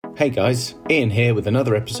Hey guys, Ian here with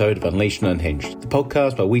another episode of Unleashed and Unhinged, the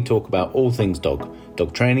podcast where we talk about all things dog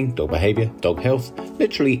training, dog behaviour, dog health,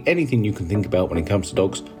 literally anything you can think about when it comes to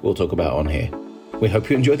dogs, we'll talk about on here. We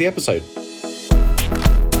hope you enjoy the episode.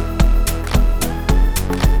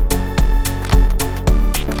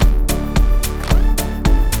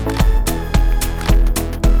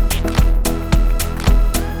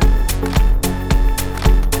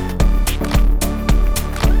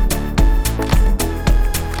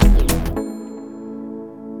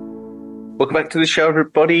 Welcome back to the show,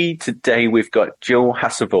 everybody. Today we've got Jill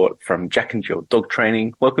Hassevoort from Jack and Jill Dog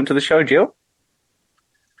Training. Welcome to the show, Jill.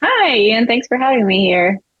 Hi, Ian. Thanks for having me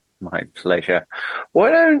here. My pleasure.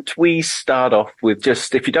 Why don't we start off with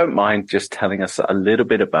just, if you don't mind, just telling us a little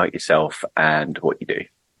bit about yourself and what you do.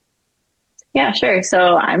 Yeah, sure.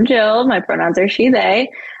 So I'm Jill. My pronouns are she, they.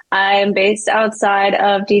 I'm based outside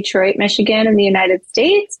of Detroit, Michigan in the United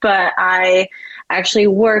States, but I actually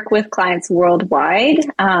work with clients worldwide.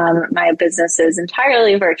 My business is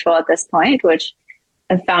entirely virtual at this point, which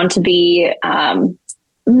I've found to be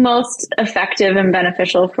most effective and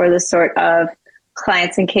beneficial for the sort of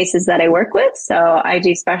clients and cases that I work with. So I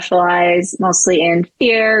do specialize mostly in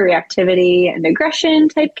fear, reactivity, and aggression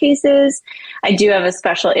type cases. I do have a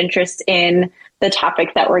special interest in the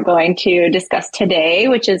topic that we're going to discuss today,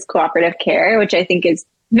 which is cooperative care, which I think is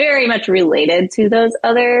very much related to those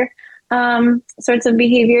other sorts of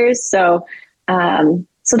behaviors. So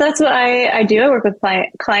that's what I do. I work with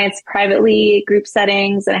clients privately, group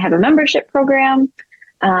settings, and I have a membership program.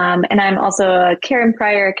 And I'm also a Karen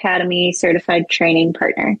Pryor Academy certified training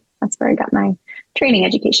partner. That's where I got my training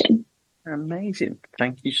education. Amazing.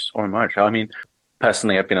 Thank you so much. I mean,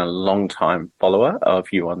 personally, I've been a long time follower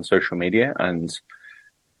of you on social media. And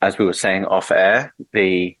as we were saying off air,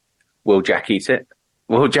 the will Jack eat it?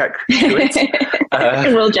 Will Jack do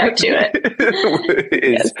it? Will Jack do it?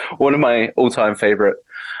 Is one of my all-time favorite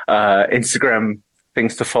Instagram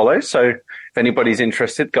things to follow. So if anybody's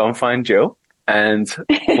interested, go and find Jill and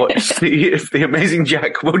see if the amazing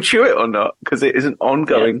Jack will chew it or not, because it is an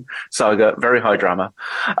ongoing saga, very high drama.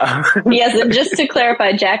 Yes, and just to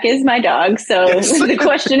clarify, Jack is my dog. So yes. The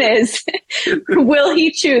question is, will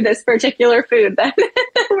he chew this particular food that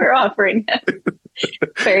we're offering him?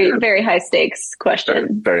 Very, very high stakes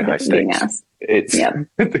question. Very high stakes.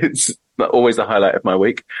 It's always the highlight of my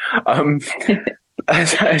week.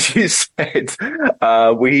 As you said,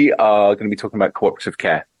 we are going to be talking about cooperative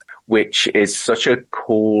care, which is such a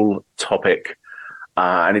cool topic.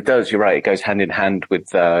 And it does, you're right, it goes hand in hand with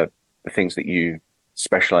the things that you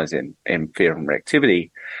specialize in fear and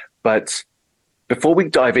reactivity. But before we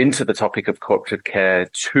dive into the topic of cooperative care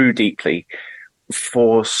too deeply,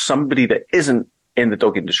 for somebody that isn't in the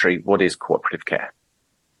dog industry, what is cooperative care?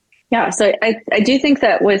 Yeah, so I do think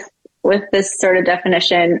that with this sort of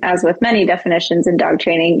definition, as with many definitions in dog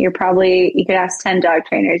training, you could ask 10 dog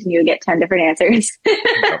trainers and you would get 10 different answers.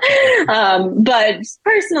 But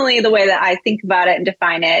personally, the way that I think about it and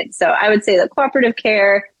define it, so I would say that cooperative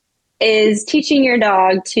care is teaching your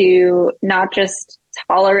dog to not just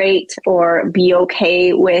tolerate or be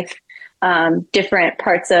okay with different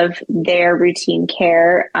parts of their routine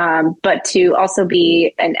care, but to also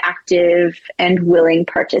be an active and willing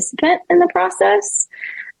participant in the process.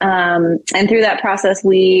 And through that process,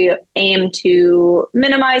 we aim to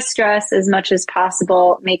minimize stress as much as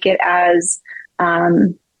possible, make it as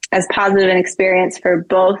positive an experience for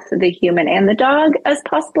both the human and the dog as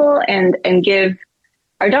possible, and give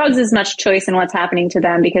our dogs as much choice in what's happening to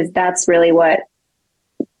them, because that's really what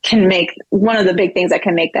can make one of the big things that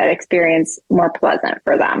can make that experience more pleasant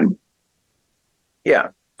for them. Yeah.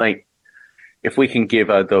 Like if we can give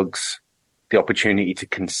our dogs the opportunity to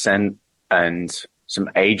consent and some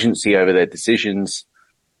agency over their decisions,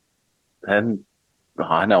 then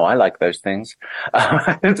I know I like those things.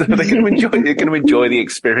 So they're going to enjoy the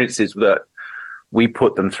experiences that we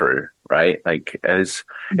put them through, right? Like as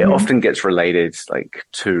it often gets related like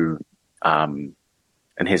to,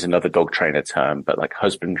 and here's another dog trainer term, but like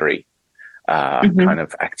husbandry, kind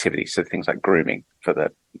of activity. So things like grooming for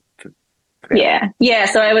the Yeah.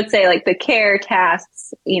 So I would say like the care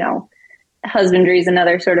tasks, husbandry is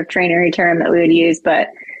another sort of trainery term that we would use, but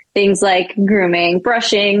things like grooming,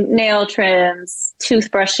 brushing, nail trims,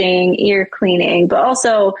 toothbrushing, ear cleaning, but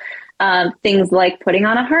also things like putting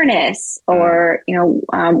on a harness or,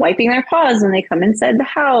 wiping their paws when they come inside the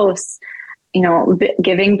house,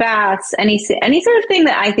 giving baths, any sort of thing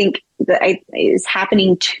that I think that is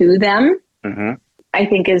happening to them. I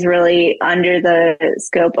think is really under the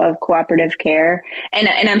scope of cooperative care. And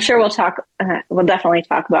I'm sure we'll definitely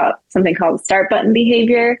talk about something called start button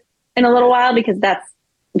behavior in a little while, because that's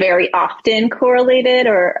very often correlated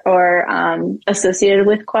or associated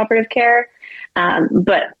with cooperative care.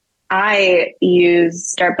 But I use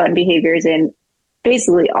start button behaviors in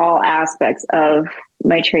basically all aspects of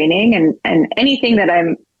my training, and anything that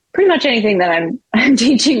pretty much anything that I'm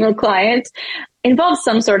teaching a client involves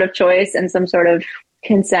some sort of choice and some sort of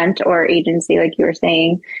consent or agency, like you were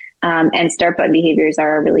saying. And start button behaviors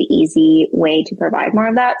are a really easy way to provide more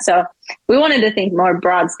of that. So we wanted to think more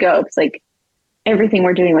broad scopes, like everything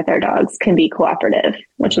we're doing with our dogs can be cooperative,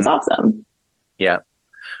 which is awesome. Yeah.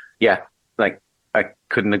 Yeah. Like, I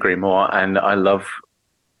couldn't agree more. And I love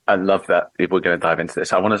that we're going to dive into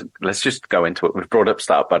this. Let's just go into it. We've brought up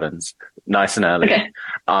start buttons nice and early. Okay.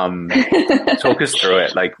 Talk us through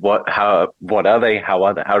it. Like what are they?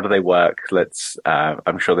 How do they work?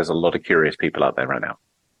 I'm sure there's a lot of curious people out there right now.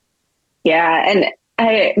 Yeah.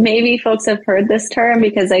 And maybe folks have heard this term,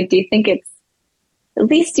 because I do think it's, at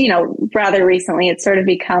least, rather recently, it's sort of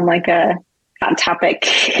become like a hot topic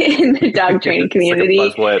in the dog training community.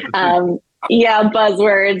 Like a buzzword.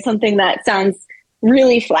 Buzzword, something that sounds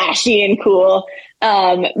really flashy and cool.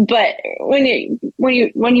 But when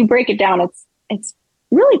you break it down, it's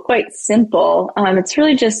really quite simple. It's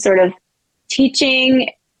really just sort of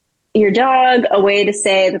teaching your dog a way to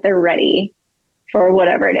say that they're ready for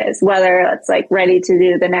whatever it is, whether it's like ready to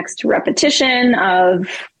do the next repetition of,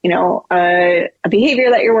 a behavior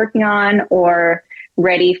that you're working on, or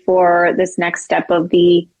ready for this next step of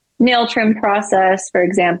the nail trim process, for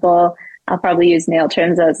example. I'll probably use nail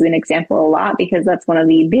trims as an example a lot, because that's one of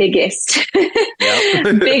the biggest,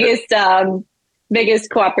 biggest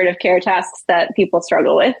cooperative care tasks that people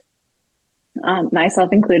struggle with,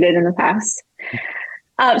 myself included in the past.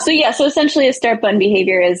 So essentially a start button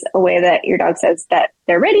behavior is a way that your dog says that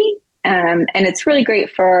they're ready. And it's really great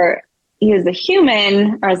for you as a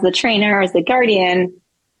human, or as the trainer, or as the guardian,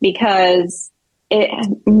 because it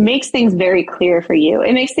makes things very clear for you.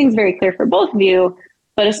 It makes things very clear for both of you,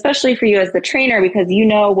 but especially for you as the trainer, because you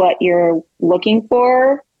know what you're looking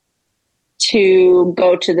for to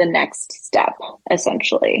go to the next step,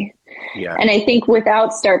 essentially. Yeah. And I think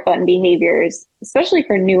without start button behaviors, especially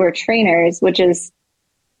for newer trainers, which is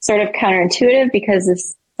sort of counterintuitive,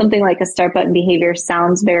 because something like a start button behavior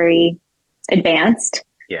sounds very advanced.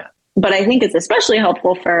 Yeah. But I think it's especially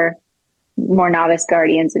helpful for more novice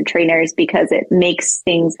guardians and trainers, because it makes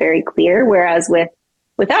things very clear. Whereas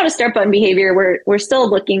without a start button behavior, we're still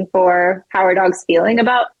looking for how our dog's feeling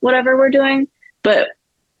about whatever we're doing, but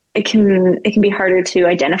it can be harder to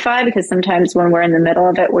identify, because sometimes when we're in the middle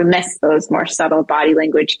of it, we miss those more subtle body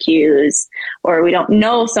language cues, or we don't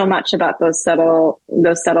know so much about those subtle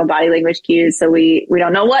body language cues. So we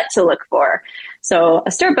don't know what to look for. So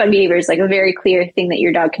a start button behavior is like a very clear thing that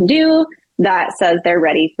your dog can do that says they're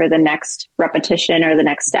ready for the next repetition or the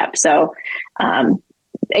next step. So,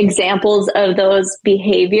 examples of those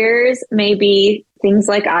behaviors may be things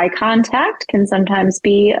like eye contact can sometimes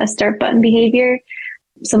be a start button behavior.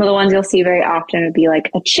 Some of the ones you'll see very often would be like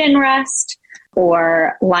a chin rest,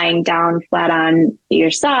 or lying down flat on your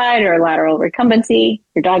side, or lateral recumbency,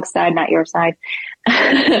 your dog's side, not your side.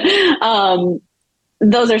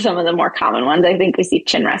 Those are some of the more common ones. I think we see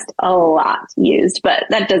chin rest a lot used, but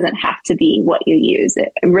that doesn't have to be what you use.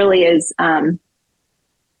 It really is. I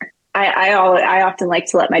often like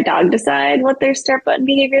to let my dog decide what their start button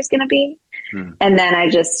behavior is going to be. And then I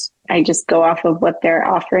just go off of what they're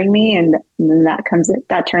offering me, and then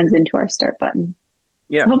that turns into our start button.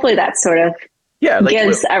 Yeah. So hopefully that sort of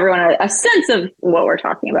gives everyone a sense of what we're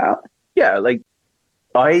talking about. Yeah. Like,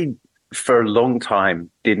 I, for a long time,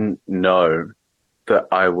 didn't know that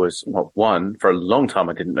for a long time,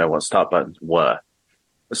 I didn't know what start buttons were.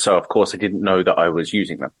 So of course I didn't know that I was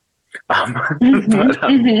using them.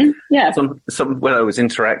 Yeah. When I was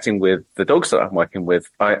interacting with the dogs that I'm working with,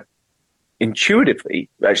 I intuitively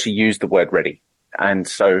actually used the word ready. And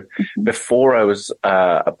so before I was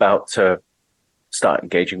about to start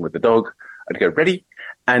engaging with the dog, I'd go ready.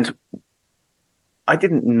 And I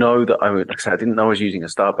didn't know that I didn't know I was using a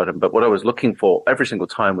start button, but what I was looking for every single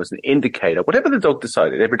time was an indicator, whatever the dog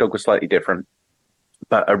decided. Every dog was slightly different,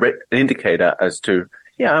 but an indicator as to,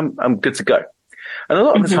 I'm good to go. And a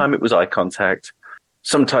lot of the time it was eye contact.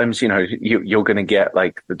 Sometimes, you're going to get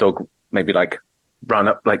like the dog maybe like run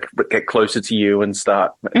up, like get closer to you and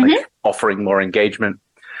start like offering more engagement,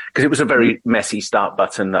 because it was a very messy start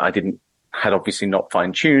button that I had obviously not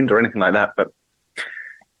fine tuned or anything like that. But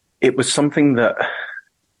it was something that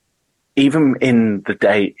even in the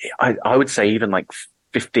day, I would say even like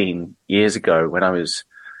 15 years ago when I was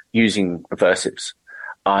using aversives,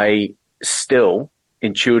 I still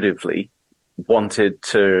intuitively wanted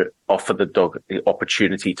to offer the dog the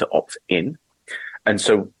opportunity to opt in. And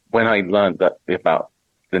so when I learned that about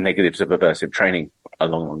the negatives of aversive training a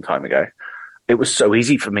long, long time ago, it was so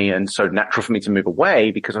easy for me and so natural for me to move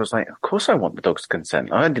away because I was like, of course I want the dogs to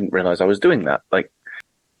consent. I didn't realize I was doing that. Like,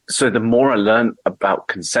 so the more I learned about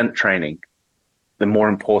consent training, the more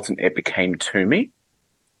important it became to me.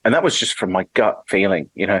 And that was just from my gut feeling,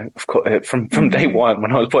 you know, of course, from day one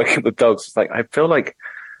when I was working with dogs. It's like, I feel like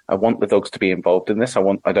I want the dogs to be involved in this. I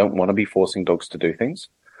don't want to be forcing dogs to do things.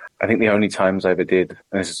 I think the only times I ever did,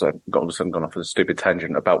 and this is, I've all of a sudden gone off on a stupid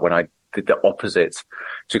tangent about when I did the opposite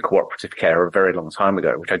to cooperative care a very long time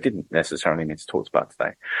ago, which I didn't necessarily need to talk about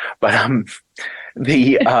today. But,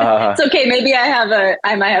 it's okay. Maybe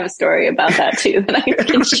I might have a story about that too that I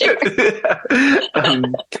can share.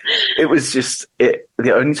 It was just,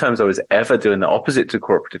 the only times I was ever doing the opposite to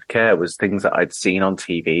cooperative care was things that I'd seen on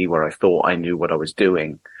TV where I thought I knew what I was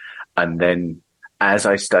doing. And then as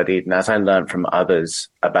I studied and as I learned from others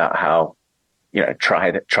about how, you know,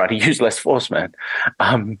 try to use less force, man,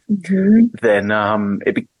 then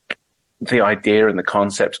the idea and the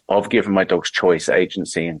concept of giving my dogs choice,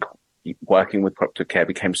 agency, and working with cooperative care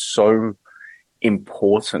became so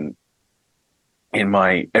important in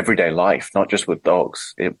my everyday life, not just with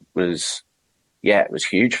dogs. It was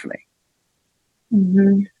huge for me.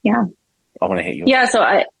 Mm-hmm. Yeah. I want to hit you. Yeah. So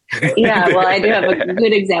well, I do have a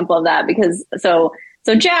good example of that because so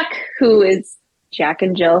Jack, who is Jack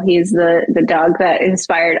and Jill, he's the dog that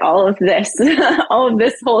inspired all of this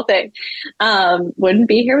whole thing. Wouldn't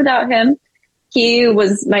be here without him. He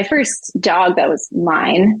was my first dog that was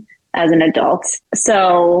mine as an adult.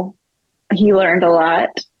 So he learned a lot.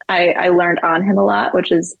 I learned on him a lot,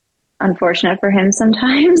 which is unfortunate for him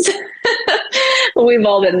sometimes. We've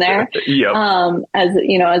all been there. Yep. As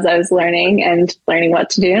you know, as I was learning what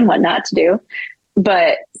to do and what not to do.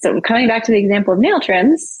 But so coming back to the example of nail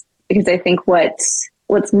trims, because I think what's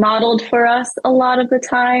modeled for us a lot of the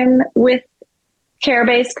time with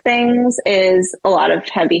care-based things is a lot of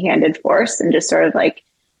heavy-handed force and just sort of like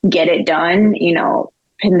get it done, you know,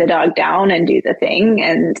 pin the dog down and do the thing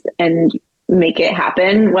and make it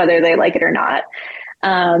happen, whether they like it or not.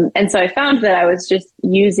 And so I found that I was just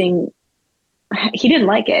he didn't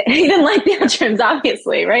like it. He didn't like nail trims,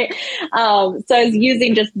 obviously, right? So I was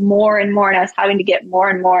using just more and more, and I was having to get more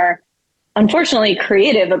and more, unfortunately,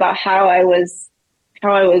 creative about how I was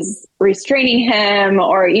restraining him,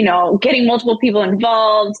 or, you know, getting multiple people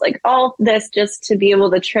involved, like all this just to be able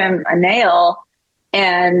to trim a nail.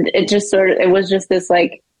 And it was just this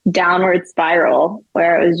like downward spiral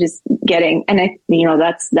where it was just getting, and we know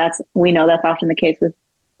that's often the case with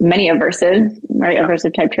many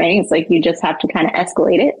aversive type training. It's like you just have to kind of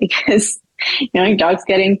escalate it because, you know, your dog's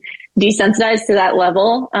getting desensitized to that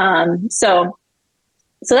level. So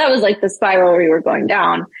that was like the spiral we were going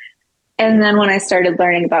down. And then when I started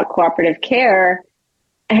learning about cooperative care,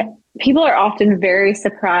 people are often very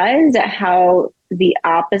surprised at how the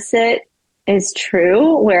opposite is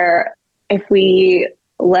true, where if we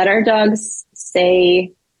let our dogs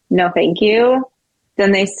say no, thank you,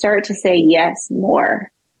 then they start to say yes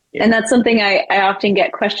more. Yeah. And that's something I often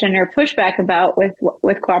get question or pushback about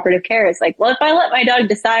with cooperative care. It's like, well, if I let my dog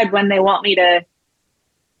decide when they want me to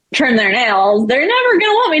trim their nails, they're never going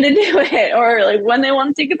to want me to do it. Or like when they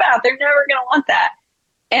want to take a bath, they're never going to want that.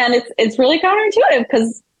 And it's really counterintuitive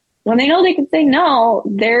because when they know they can say no,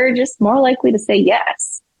 they're just more likely to say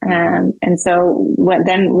yes. And so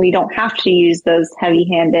then we don't have to use those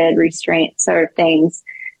heavy-handed restraint sort of things,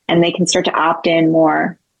 and they can start to opt in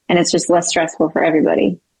more, and it's just less stressful for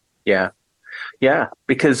everybody. Yeah. Yeah.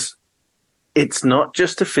 Because it's not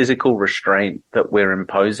just a physical restraint that we're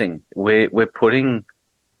imposing. We're putting,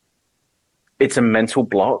 it's a mental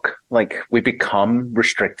block. Like we become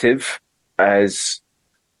restrictive as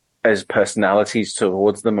personalities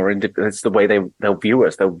towards them, or it's the way they'll view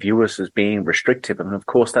us. They'll view us as being restrictive. And of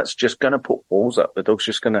course that's just going to put walls up. The dog's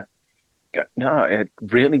just going to go, no, I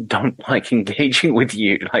really don't like engaging with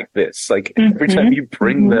you like this. Like every time you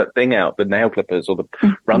bring that thing out, the nail clippers or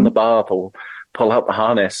run the bath or pull out the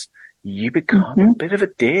harness, you become a bit of a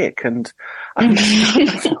dick, and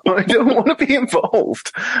I don't want to be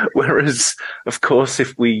involved. Whereas, of course,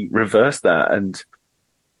 if we reverse that, and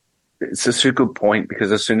it's such a good point,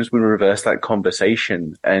 because as soon as we reverse that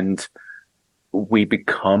conversation and we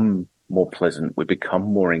become more pleasant, we become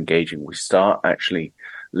more engaging, we start actually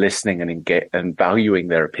listening and valuing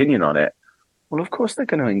their opinion on it, well, of course they're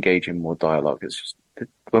going to engage in more dialogue. It's just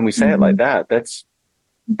when we say it like that, that's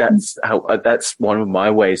one of my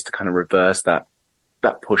ways to kind of reverse that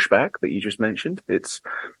pushback that you just mentioned. It's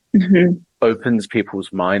opens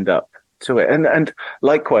people's mind up to it. And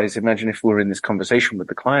likewise, imagine if we're in this conversation with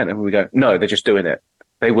the client and we go, no, they're just doing it.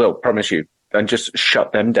 They will, promise you. and just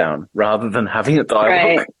shut them down rather than having a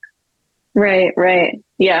dialogue. Right.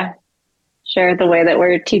 Yeah. Sure. The way that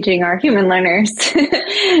we're teaching our human learners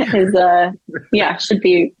is, should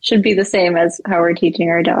be the same as how we're teaching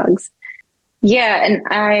our dogs. Yeah. And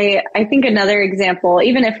I think another example,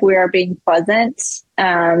 even if we are being pleasant,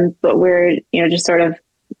 but we're, just sort of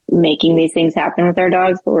making these things happen with our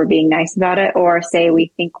dogs, but we're being nice about it, or say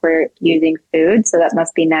we think we're using food, so that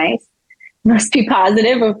must be nice. Must be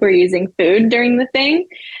positive if we're using food during the thing.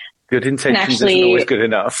 Good intentions isn't always good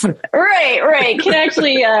enough. Right. Can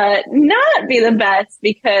actually not be the best,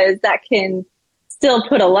 because that can still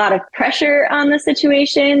put a lot of pressure on the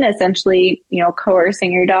situation, essentially,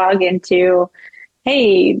 coercing your dog into,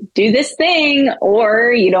 hey, do this thing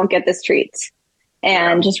or you don't get this treat.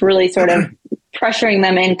 And just really sort of pressuring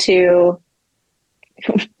them into,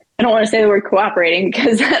 I don't want to say the word cooperating,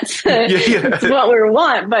 because that's what we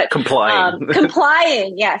want, but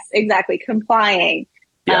complying. Yes, exactly. Complying.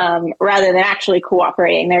 Rather than actually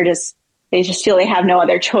cooperating. They just feel they have no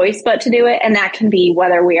other choice but to do it. And that can be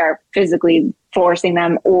whether we are physically forcing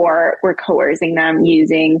them or we're coercing them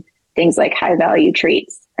using things like high value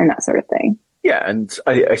treats and that sort of thing. Yeah. And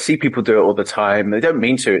I see people do it all the time. They don't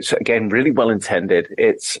mean to. It's, again, really well intended.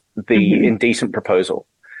 It's the indecent proposal.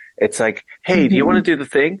 It's like, hey, do you want to do the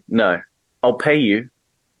thing? No, I'll pay you.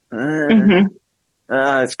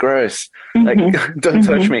 It's gross. Like, don't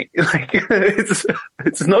touch me. Like, it's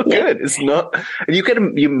not good. It's not. And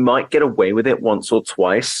you might get away with it once or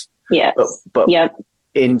twice. Yes. But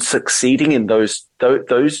in succeeding in those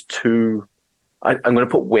two, I'm going to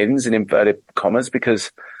put wins in inverted commas,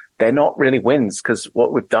 because they're not really wins, because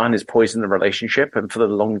what we've done is poison the relationship. And for the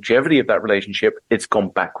longevity of that relationship, it's gone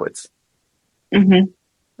backwards. Yeah.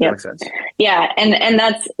 That makes sense. Yeah. And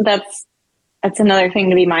that's another thing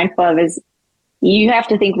to be mindful of, is you have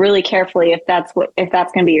to think really carefully if that's going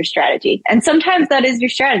to be your strategy. And sometimes that is your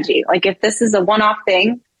strategy. Like, if this is a one-off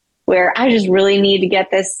thing where I just really need to get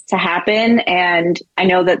this to happen, and I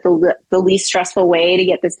know that the least stressful way to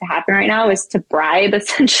get this to happen right now is to bribe,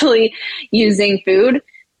 essentially, using food.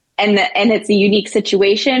 And it's a unique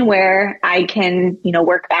situation where I can,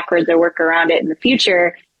 work backwards or work around it in the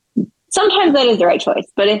future. Sometimes that is the right choice.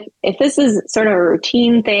 But if this is sort of a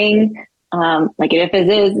routine thing, like if it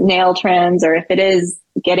is nail trims, or if it is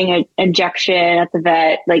getting an injection at the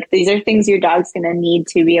vet, like, these are things your dog's going to need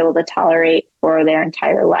to be able to tolerate for their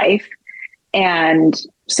entire life. And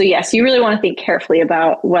so, yes, you really want to think carefully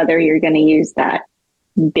about whether you're going to use that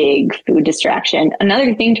big food distraction.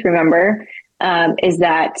 Another thing to remember is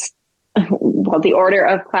that, the order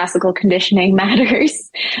of classical conditioning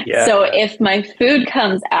matters. Yeah. So if my food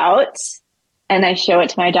comes out and I show it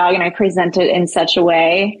to my dog and I present it in such a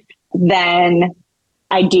way, then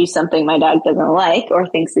I do something my dog doesn't like or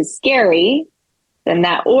thinks is scary, then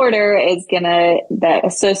that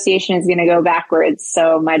association is going to go backwards.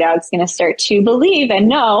 So my dog's going to start to believe and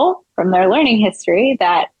know from their learning history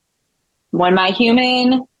that when my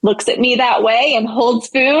human looks at me that way and holds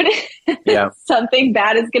food, something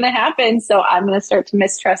bad is going to happen. So I'm going to start to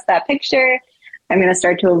mistrust that picture. I'm going to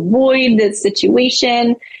start to avoid this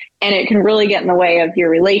situation. And it can really get in the way of your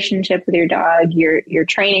relationship with your dog, your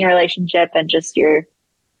training relationship, and just your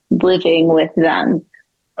living with them.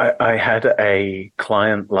 I had a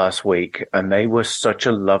client last week, and they were such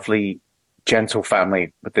a lovely, gentle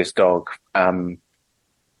family with this dog.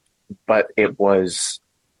 But it was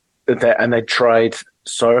that, and they tried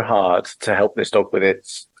so hard to help this dog with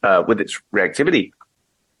its reactivity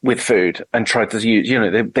with food, and tried to use,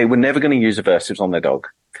 they were never going to use aversives on their dog.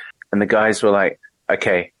 And the guys were like,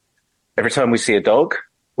 okay, every time we see a dog,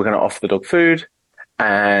 we're going to offer the dog food,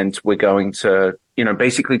 and we're going to,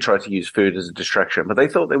 basically try to use food as a distraction. But they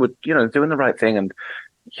thought they were, doing the right thing. And,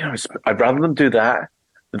 I'd rather them do that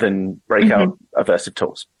than break out aversive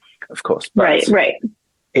tools, of course. But right.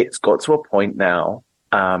 It's got to a point now,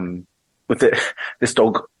 with this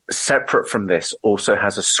dog, separate from this, also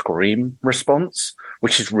has a scream response,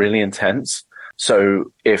 which is really intense.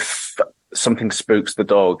 So if something spooks the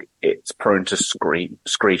dog, it's prone to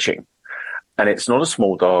screeching. And it's not a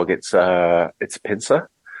small dog. It's a pincer,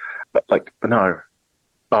 but no.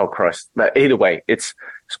 Oh Christ. But either way, it's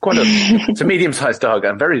it's a medium-sized dog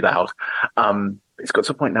and very loud. It's got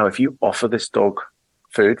to a point now, if you offer this dog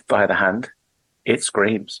food via the hand, it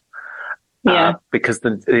screams. Yeah. Because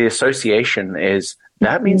the association is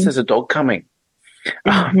that means there's a dog coming.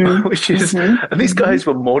 Which is, and these guys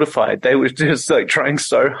were mortified. They were just trying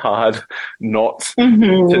so hard not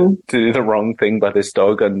to do the wrong thing by this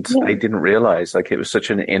dog, and they didn't realize it was such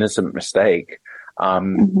an innocent mistake.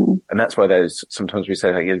 And that's why sometimes we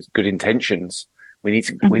say good intentions We need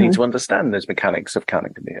to understand those mechanics of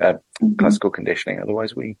classical conditioning.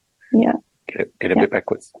 Otherwise, we get a bit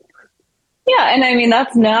backwards. Yeah, and I mean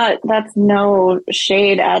that's no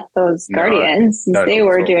shade at those guardians. No, they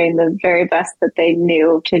were doing the very best that they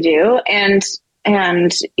knew to do, and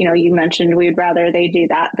you mentioned we'd rather they do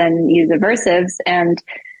that than use aversives, and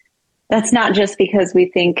that's not just because we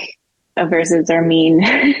think aversives are mean,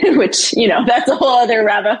 which that's a whole other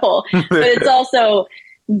rabbit hole. But it's also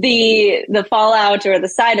the fallout or the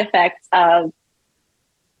side effects of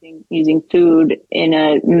using food in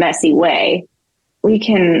a messy way. We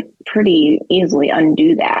can pretty easily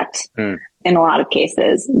undo that in a lot of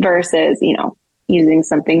cases versus, using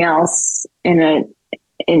something else in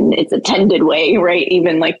its intended way, right?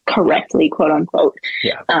 Even like correctly, quote unquote,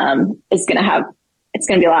 it's going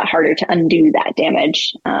to be a lot harder to undo that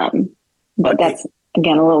damage. But that's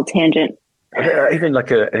again, a little tangent. Even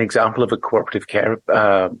like an example of a cooperative care,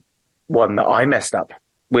 one that I messed up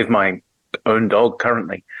with my own dog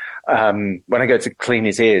currently. When I go to clean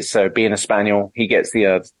his ears, so being a spaniel, he gets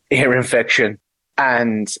the ear infection.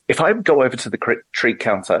 And if I go over to the treat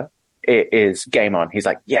counter, it is game on. He's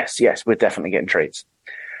like, yes, we're definitely getting treats.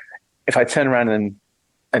 If I turn around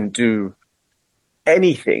and do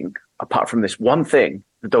anything apart from this one thing,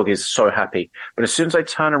 the dog is so happy. But as soon as I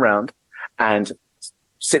turn around and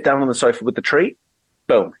sit down on the sofa with the treat,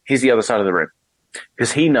 boom, he's the other side of the room.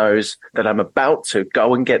 Because he knows that I'm about to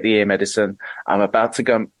go and get the ear medicine. I'm about to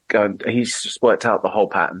go and he's just worked out the whole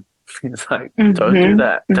pattern. He's like, don't do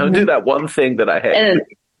that. Don't do that one thing that I hate. And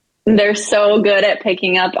they're so good at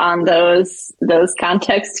picking up on those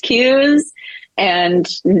context cues. And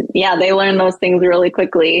they learn those things really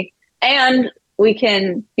quickly. And we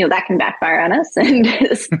can, that can backfire on us. And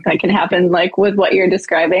that can happen like with what you're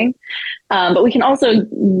describing. But we can also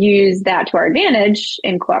use that to our advantage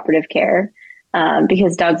in cooperative care.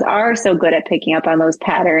 Because dogs are so good at picking up on those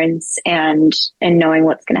patterns and knowing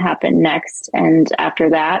what's going to happen next and after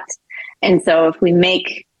that. And so if we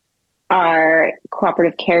make our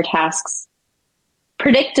cooperative care tasks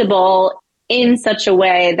predictable in such a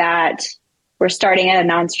way that we're starting at a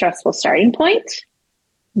non-stressful starting point,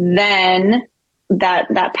 then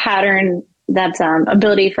that pattern, that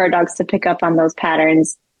ability for our dogs to pick up on those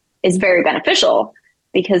patterns is very beneficial,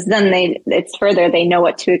 because then they know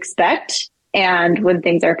what to expect. And when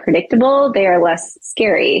things are predictable, they are less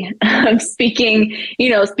scary. Speaking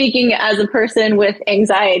as a person with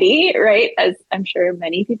anxiety, right? As I'm sure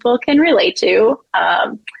many people can relate to.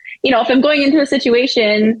 If I'm going into a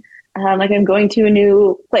situation, like I'm going to a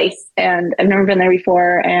new place and I've never been there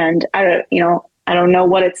before, and I don't know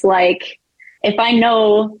what it's like. If I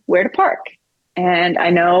know where to park and I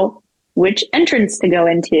know which entrance to go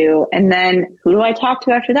into, and then who do I talk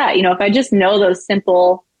to after that? If I just know those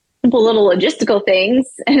simple little logistical things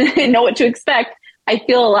and know what to expect, I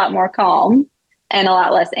feel a lot more calm and a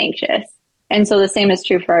lot less anxious. And so the same is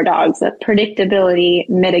true for our dogs, that predictability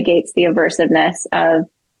mitigates the aversiveness of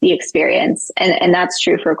the experience. And that's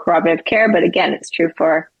true for cooperative care. But again, it's true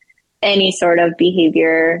for any sort of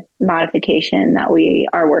behavior modification that we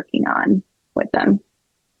are working on with them.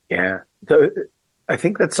 Yeah. So I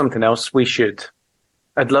think that's something else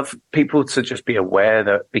I'd love people to just be aware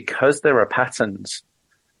that because there are patterns,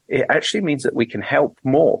 it actually means that we can help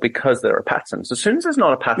more because there are patterns. As soon as there's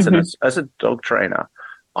not a pattern, as a dog trainer,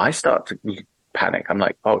 I start to panic. I'm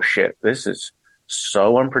like, oh shit, this is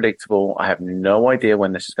so unpredictable. I have no idea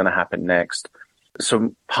when this is going to happen next.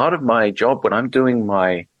 So part of my job when I'm doing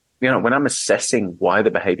when I'm assessing why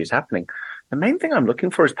the behavior is happening, the main thing I'm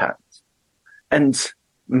looking for is patterns. And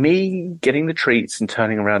me getting the treats and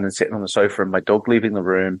turning around and sitting on the sofa and my dog leaving the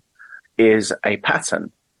room is a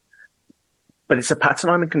pattern. But it's a pattern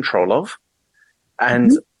I'm in control of.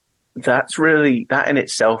 And that in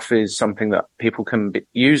itself is something that people can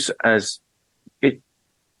use as it.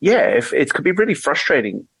 Yeah, if it could be really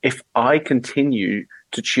frustrating if I continue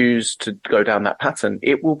to choose to go down that pattern,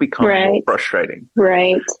 it will become more frustrating.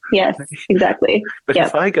 Right. Yes, exactly. But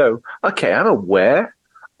if I go, okay, I'm aware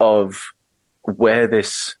of where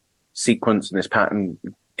this sequence and this pattern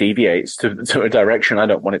deviates to a direction I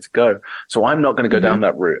don't want it to go. So I'm not going to go down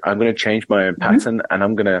that route. I'm going to change my own pattern and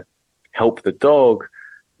I'm going to help the dog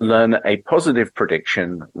learn a positive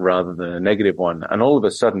prediction rather than a negative one. And all of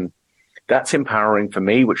a sudden that's empowering for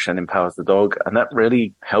me, which then empowers the dog. And that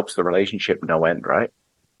really helps the relationship no end, right?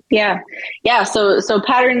 Yeah. Yeah. So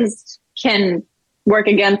patterns can work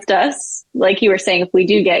against us. Like you were saying, if we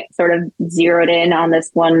do get sort of zeroed in on this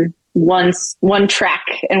one track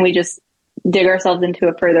and we just dig ourselves into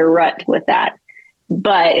a further rut with that.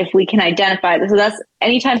 But if we can identify this, so that's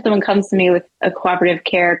anytime someone comes to me with a cooperative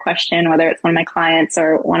care question, whether it's one of my clients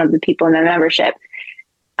or one of the people in the membership,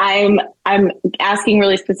 I'm asking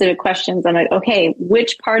really specific questions. I'm like, okay,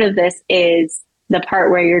 which part of this is the part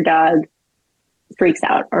where your dog freaks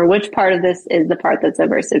out, or which part of this is the part that's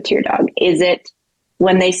aversive to your dog? Is it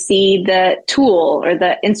when they see the tool or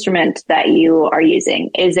the instrument that you are using?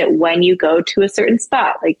 Is it when you go to a certain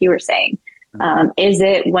spot, like you were saying? Is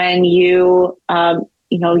it when you,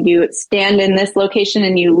 you stand in this location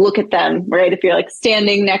and you look at them, right? If you're like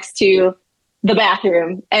standing next to the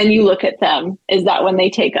bathroom and you look at them, is that when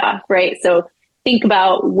they take off, right? So think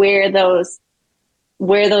about where those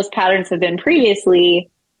patterns have been previously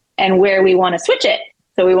and where we want to switch it.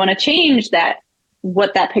 So we want to change that,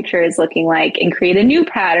 what that picture is looking like, and create a new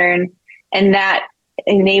pattern. And that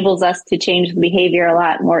enables us to change the behavior a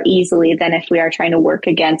lot more easily than if we are trying to work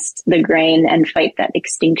against the grain and fight that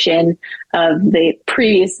extinction of the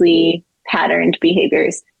previously patterned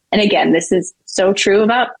behaviors. And again, this is so true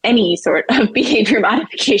about any sort of behavior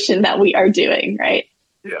modification that we are doing, right?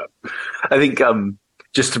 Yeah. I think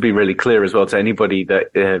just to be really clear as well to anybody that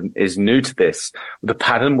is new to this, the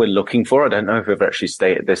pattern we're looking for, I don't know if we've actually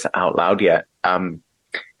stated this out loud yet, because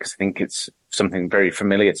I think it's something very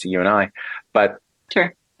familiar to you and I, but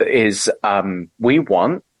sure. Is we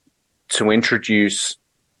want to introduce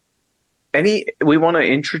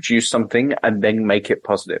something and then make it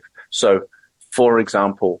positive. So, for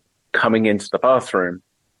example, coming into the bathroom,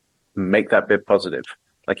 make that bit positive.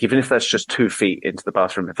 Like, even if that's just 2 feet into the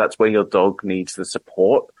bathroom, if that's where your dog needs the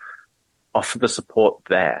support, offer the support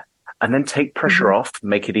there. And then take pressure off,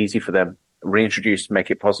 make it easy for them, reintroduce, make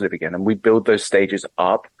it positive again. And we build those stages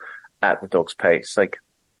up at the dog's pace. Like,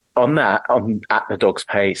 at the dog's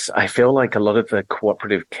pace, I feel like a lot of the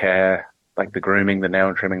cooperative care, like the grooming, the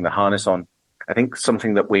nail trimming, the harness on, I think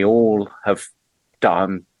something that we all have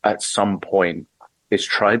done at some point is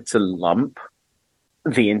tried to lump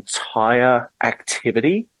the entire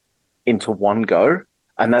activity into one go.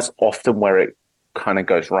 And that's often where it kind of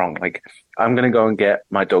goes wrong. Like, I'm going to go and get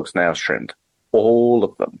my dog's nails trimmed, all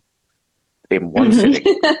of them in one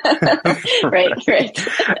sitting. Right.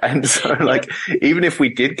 And so, like, even if we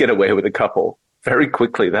did get away with a couple, very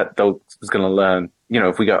quickly that dog is going to learn,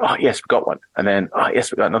 if we go, oh, yes, we got one. And then, oh,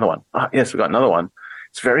 yes, we got another one. Oh, yes, we got another one.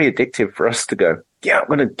 It's very addictive for us to go, yeah, I'm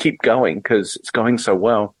going to keep going because it's going so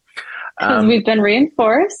well. Because we've been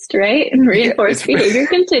reinforced, right? And reinforced behavior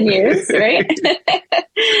continues, right?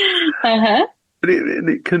 But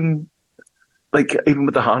it can, like, even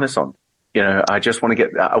with the harness on, I want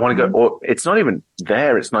to go, or it's not even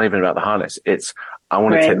there. It's not even about the harness. It's, I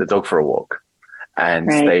want to take the dog for a walk. And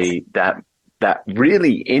that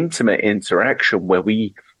really intimate interaction where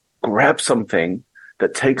we grab something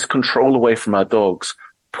that takes control away from our dogs,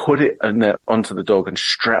 put it onto the dog and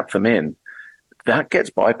strap them in. That gets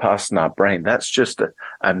bypassed in our brain. That's just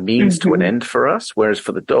a means to an end for us. Whereas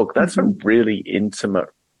for the dog, that's a really intimate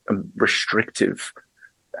and restrictive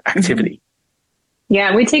activity.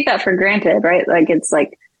 Yeah, we take that for granted, right? Like, it's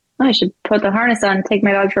like, oh, I should put the harness on, take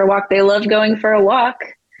my dog for a walk. They love going for a walk.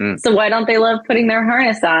 So why don't they love putting their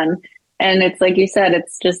harness on? And it's like you said,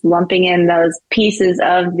 it's just lumping in those pieces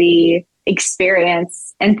of the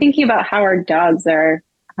experience and thinking about how our dogs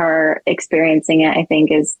are experiencing it, I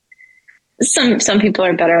think is some people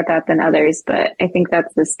are better at that than others, but I think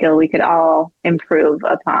that's the skill we could all improve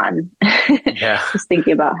upon. Yeah. Just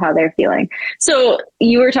thinking about how they're feeling. So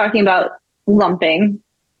you were talking about lumping.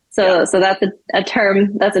 So that's a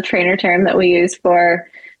term, that's a trainer term that we use for,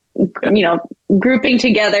 grouping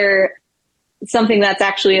together something that's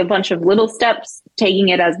actually a bunch of little steps, taking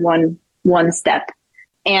it as one step.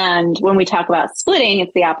 And when we talk about splitting,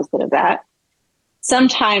 it's the opposite of that.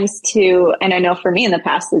 Sometimes and I know for me in the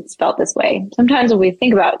past, it's felt this way. Sometimes when we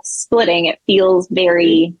think about splitting, it feels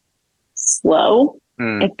very slow.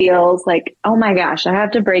 It feels like, oh my gosh, I have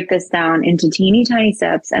to break this down into teeny tiny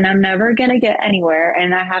steps and I'm never going to get anywhere.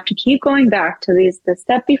 And I have to keep going back to the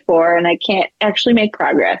step before and I can't actually make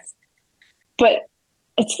progress. But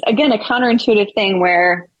it's, again, a counterintuitive thing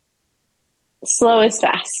where slow is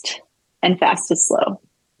fast and fast is slow.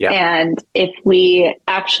 Yeah. And if we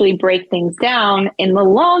actually break things down in the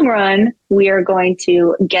long run, we are going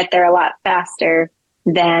to get there a lot faster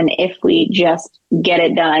than if we just get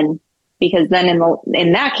it done. Because then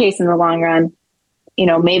in that case, in the long run,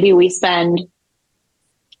 maybe we spend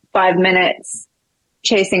 5 minutes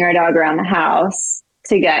chasing our dog around the house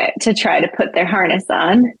to try to put their harness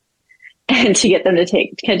on and to get them to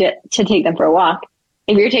take them for a walk.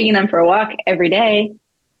 If you're taking them for a walk every day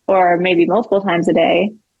or maybe multiple times a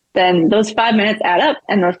day, then those 5 minutes add up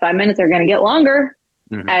and those 5 minutes are going to get longer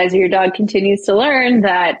as your dog continues to learn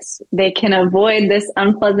that they can avoid this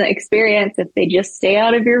unpleasant experience if they just stay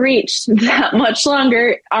out of your reach that much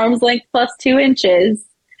longer, arm's length plus 2 inches.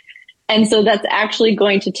 And so that's actually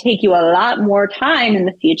going to take you a lot more time in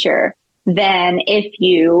the future than if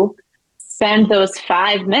you spend those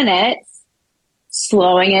 5 minutes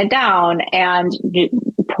slowing it down and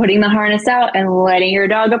putting the harness out and letting your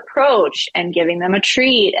dog approach and giving them a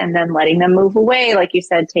treat and then letting them move away. Like you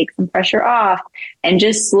said, take some pressure off and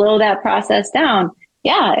just slow that process down.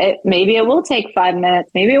 Yeah, maybe it will take 5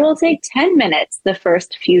 minutes. Maybe it will take 10 minutes the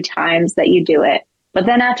first few times that you do it. But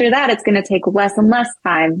then after that, it's going to take less and less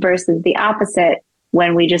time versus the opposite.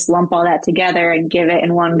 When we just lump all that together and give it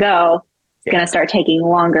in one go, it's going to start taking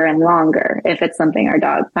longer and longer if it's something our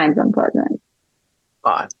dog finds unpleasant.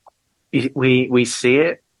 We see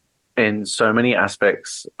it in so many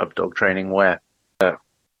aspects of dog training where the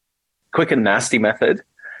quick and nasty method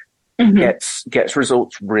gets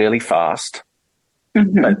results really fast,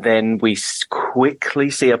 but then we quickly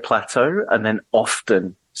see a plateau and then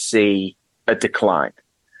often see a decline.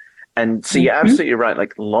 And so you're absolutely right.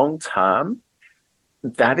 Like long term,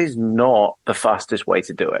 that is not the fastest way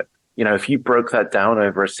to do it. You know, if you broke that down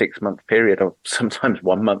over a 6-month period or sometimes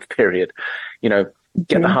 1 month period, you know,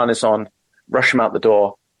 get the harness on, rush them out the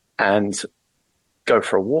door and go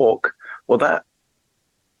for a walk. Well,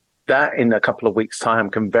 that in a couple of weeks' time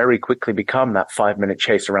can very quickly become that 5-minute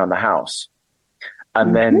chase around the house.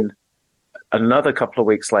 And then another couple of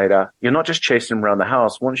weeks later, you're not just chasing them around the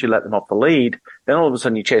house. Once you let them off the lead, then all of a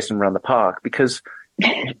sudden you chase them around the park. Because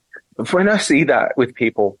when I see that with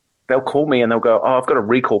people, they'll call me and they'll go, "Oh, I've got a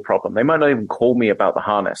recall problem." They might not even call me about the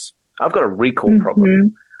harness. "I've got a recall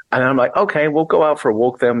problem." And I'm like, "Okay, we'll go out for a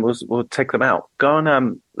walk then. We'll take them out. Go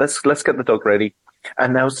on, let's get the dog ready."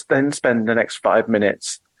 And they'll then spend the next 5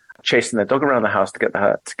 minutes chasing their dog around the house to get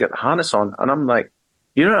the harness on. And I'm like,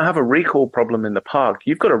 "You don't have a recall problem in the park.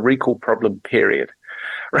 You've got a recall problem, period."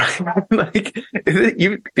 Right? Like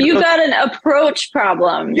you got an approach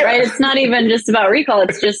problem, right? It's not even just about recall.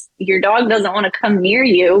 It's just your dog doesn't want to come near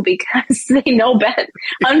you because they know that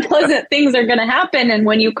unpleasant things are going to happen. And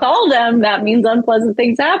when you call them, that means unpleasant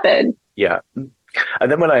things happen. Yeah. And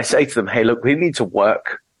then when I say to them, "Hey, look, we need to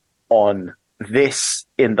work on this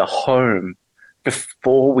in the home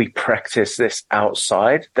before we practice this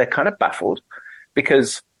outside," they're kind of baffled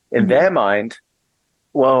because in their mind,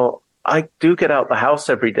 well, I do get out the house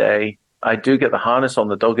every day. I do get the harness on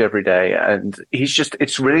the dog every day. And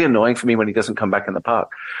it's really annoying for me when he doesn't come back in the park.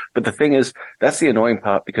 But the thing is, that's the annoying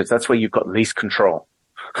part because that's where you've got least control.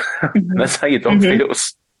 That's how your dog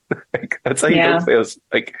feels. That's how your dog feels,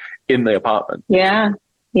 like in the apartment. Yeah.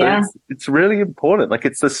 Yeah. So it's really important. Like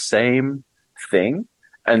it's the same thing.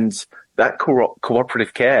 And that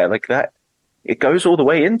cooperative care, like that, it goes all the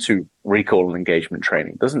way into recall and engagement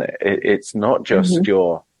training, doesn't it? It's not just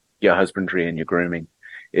your husbandry and your grooming.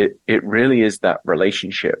 It really is that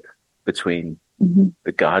relationship between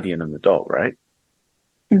the guardian and the dog, right?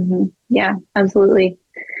 Yeah, absolutely.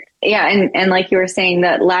 Yeah. And like you were saying,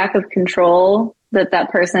 that lack of control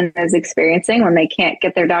that person is experiencing when they can't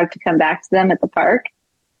get their dog to come back to them at the park,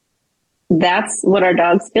 that's what our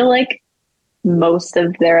dogs feel like most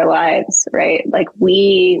of their lives, right? Like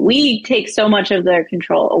we take so much of their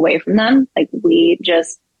control away from them. Like we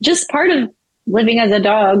just part of living as a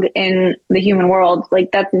dog in the human world,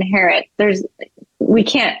 like that's inherent. We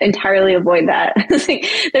can't entirely avoid that.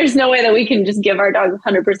 There's no way that we can just give our dogs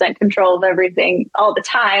 100% control of everything all the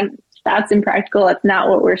time. That's impractical. That's not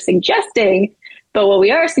what we're suggesting. But what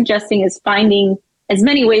we are suggesting is finding as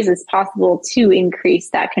many ways as possible to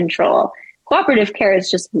increase that control. Cooperative care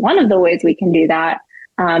is just one of the ways we can do that.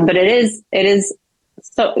 But it is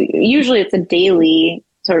so usually it's a daily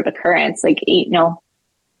sort of occurrence. Like, you know,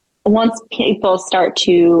 once people start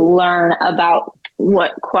to learn about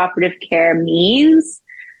what cooperative care means,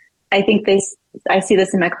 I think I see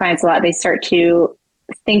this in my clients a lot. They start to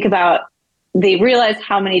think about, they realize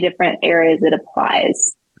how many different areas it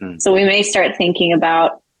applies. So we may start thinking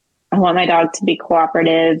about, I want my dog to be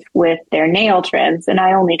cooperative with their nail trims, and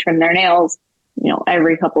I only trim their nails, you know,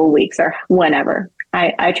 every couple of weeks or whenever.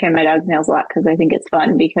 I trim my dog's nails a lot because I think it's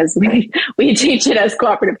fun because we teach it as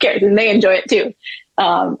cooperative care and they enjoy it too.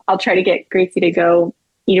 I'll try to get Gracie to go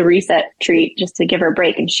eat a reset treat just to give her a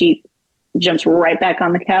break, and she jumps right back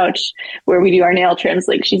on the couch where we do our nail trims.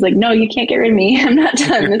 Like, she's like, "No, you can't get rid of me. I'm not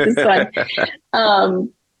done. This is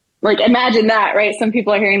fun." Like, imagine that, right? Some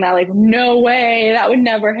people are hearing that like, "No way, that would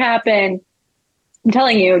never happen." I'm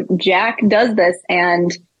telling you, Jack does this,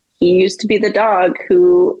 and he used to be the dog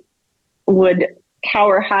who would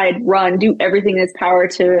cower, hide, run, do everything in his power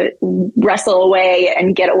to wrestle away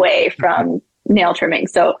and get away from nail trimming.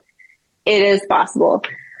 So it is possible.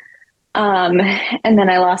 And then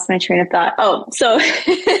I lost my train of thought. Oh, so,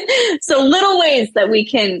 so little ways that we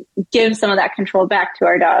can give some of that control back to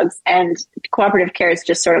our dogs, and cooperative care is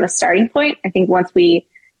just sort of a starting point. I think once we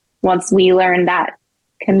learn that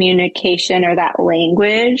communication or that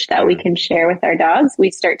language that we can share with our dogs,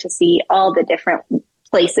 we start to see all the different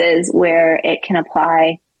places where it can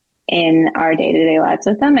apply in our day-to-day lives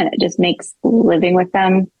with them. And it just makes living with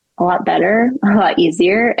them a lot better, a lot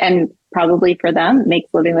easier, and probably for them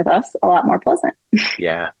makes living with us a lot more pleasant.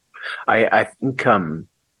 Yeah. I think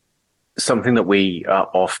something that we are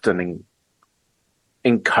often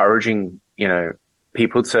encouraging,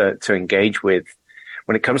 people to engage with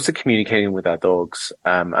when it comes to communicating with our dogs,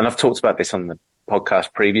 and I've talked about this on the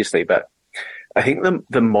podcast previously, but I think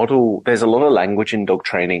the model, there's a lot of language in dog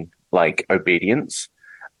training, like obedience,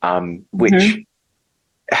 which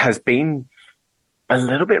has been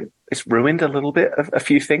it's ruined a little bit of a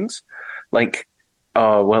few things. Like,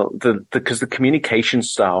 because the communication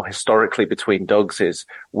style historically between dogs is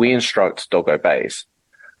we instruct, dog obeys.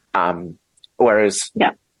 Whereas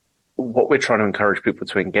what we're trying to encourage people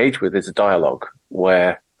to engage with is a dialogue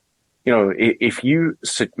where, if you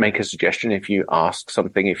make a suggestion, if you ask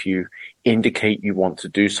something, if you indicate you want to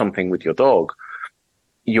do something with your dog,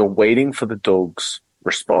 you're waiting for the dog's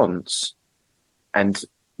response, and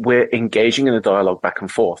we're engaging in a dialogue back and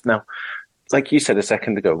forth. Now, like you said a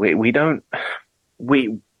second ago,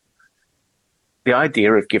 the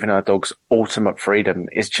idea of giving our dogs ultimate freedom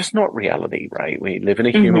is just not reality, right? We live in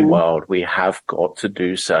a human world. We have got to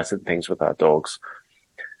do certain things with our dogs,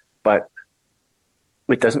 but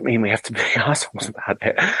it doesn't mean we have to be assholes about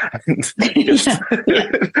it and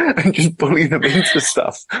just bully them into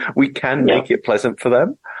stuff. We can make it pleasant for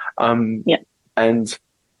them. And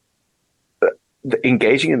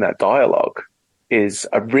engaging in that dialogue is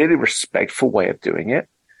a really respectful way of doing it.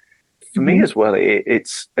 For me as well, it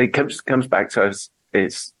comes back to us,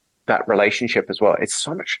 is that relationship as well. It's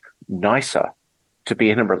so much nicer to be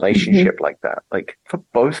in a relationship like that, like for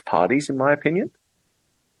both parties, in my opinion.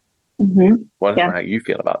 Well, I don't know how you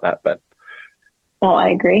feel about that, but. Well, I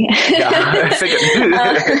agree. I figured.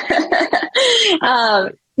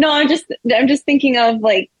 No, I'm just thinking of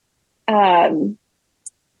like, I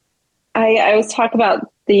always talk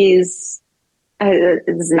about these. This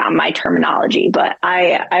is not my terminology, but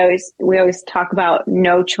we always talk about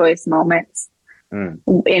no choice moments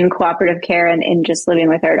in cooperative care and in just living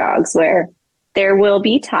with our dogs, where there will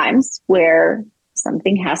be times where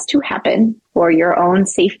something has to happen for your own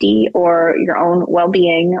safety or your own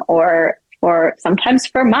well-being, or sometimes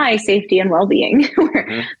for my safety and well-being,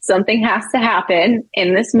 where something has to happen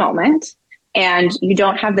in this moment and you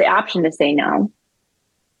don't have the option to say no.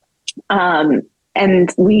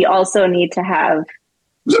 And we also need to have,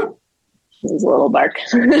 this is a little bark.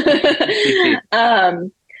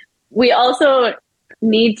 We also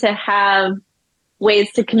need to have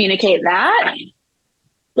ways to communicate that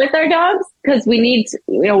with our dogs, because we need to,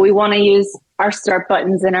 we want to use our start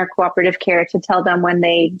buttons in our cooperative care to tell them when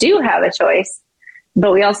they do have a choice,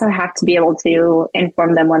 but we also have to be able to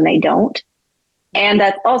inform them when they don't. And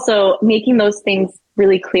that's also making those things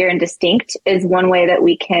really clear and distinct is one way that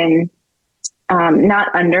we can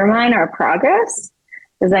not undermine our progress.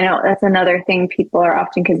 Because I know that's another thing people are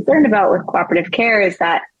often concerned about with cooperative care, is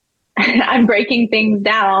that I'm breaking things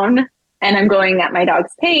down and I'm going at my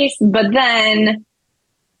dog's pace, but then,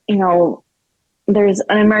 there's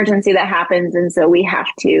an emergency that happens. And so we have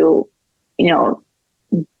to,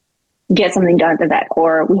 get something done at the vet,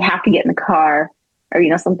 or we have to get in the car,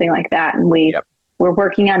 or, something like that. And we're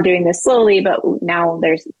working on doing this slowly, but now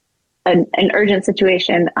there's an urgent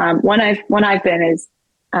situation. One I've been is,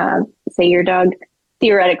 say your dog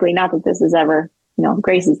theoretically, not that this is ever,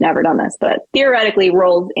 Gracie's never done this, but theoretically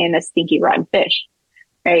rolls in a stinky rotten fish.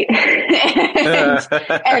 Right.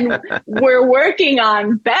 and we're working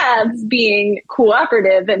on baths being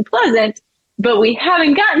cooperative and pleasant, but we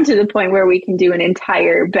haven't gotten to the point where we can do an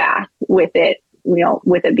entire bath with it,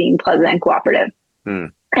 with it being pleasant and cooperative.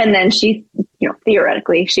 And then she,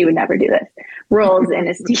 theoretically, she would never do this. Rolls in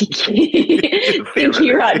a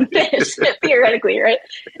stinky rotten fish. Theoretically, right?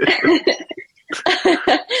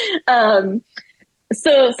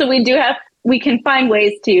 So we can find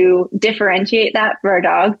ways to differentiate that for our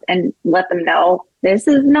dogs and let them know this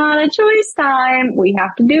is not a choice time. We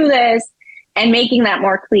have to do this. And making that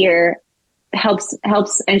more clear helps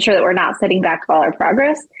ensure that we're not setting back all our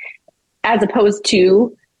progress, as opposed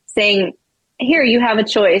to saying, here, you have a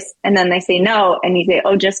choice. And then they say no. And you say,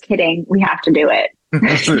 oh, just kidding. We have to do it.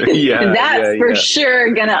 That's for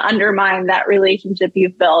sure going to undermine that relationship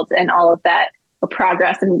you've built and all of that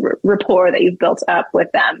progress and rapport that you've built up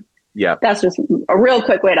with them. Yeah. That's just a real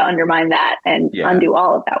quick way to undermine that and undo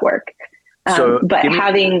all of that work. But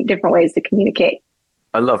having different ways to communicate.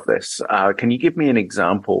 I love this. Can you give me an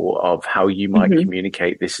example of how you might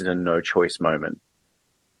communicate this is a no choice moment?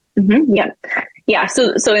 Yeah. Yeah.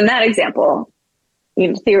 So in that example,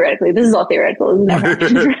 theoretically, this is all theoretical.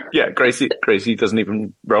 Yeah. Gracie doesn't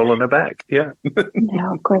even roll on her back. Yeah.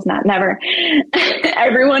 No, of course not. Never.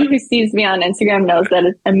 Everyone who sees me on Instagram knows that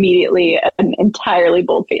it's immediately an entirely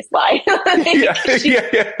bold-faced lie.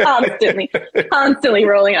 Constantly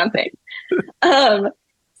rolling on things.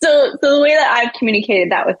 So the way that I've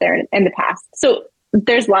communicated that with her in the past, so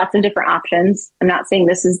there's lots of different options. I'm not saying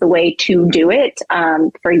this is the way to do it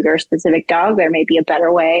for your specific dog. There may be a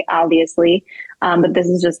better way, obviously, but this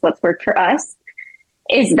is just what's worked for us.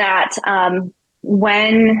 Is that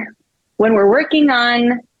when we're working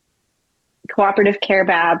on cooperative care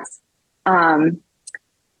baths,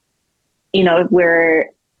 where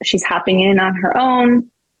she's hopping in on her own,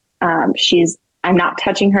 I'm not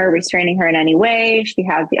touching her, restraining her in any way. She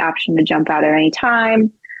has the option to jump out at any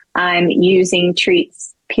time. I'm using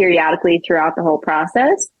treats periodically throughout the whole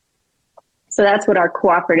process. So that's what our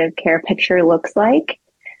cooperative care picture looks like.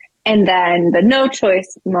 And then the no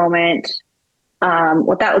choice moment,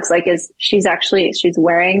 what that looks like is she's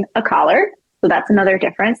wearing a collar. So that's another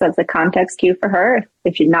difference. That's a context cue for her.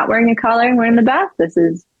 If she's not wearing a collar and we're in the bath, this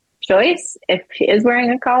is choice. If she is wearing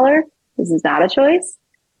a collar, this is not a choice.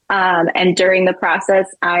 And during the process,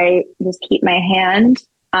 I just keep my hand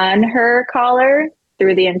on her collar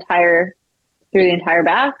through the entire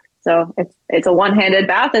bath. So it's a one-handed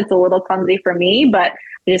bath. It's a little clumsy for me, but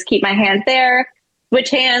I just keep my hand there, switch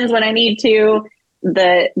hands when I need to.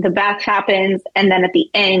 The bath happens. And then at the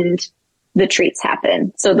end, the treats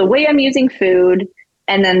happen. So the way I'm using food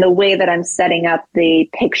and then the way that I'm setting up the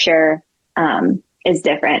picture, is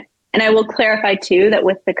different. And I will clarify too, that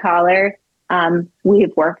with the collar,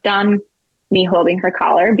 we've worked on me holding her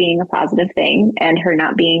collar being a positive thing and her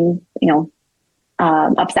not being,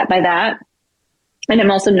 upset by that. And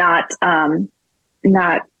I'm also not,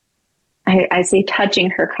 I say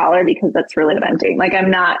touching her collar because that's really what I'm doing. Like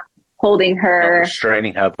I'm not holding her, not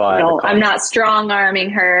restraining her by I'm not strong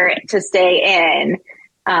arming her to stay in.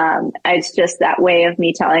 It's just that way of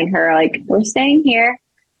me telling her, like, we're staying here.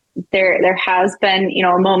 There has been,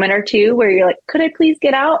 a moment or two where you're like, could I please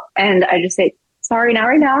get out? And I just say, sorry, not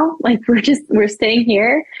right now. Like we're staying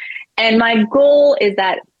here. And my goal is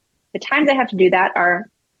that the times I have to do that are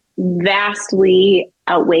vastly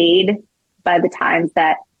outweighed by the times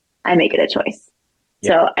that I make it a choice.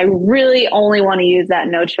 Yeah. So I really only want to use that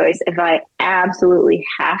no choice if I absolutely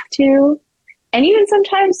have to. And even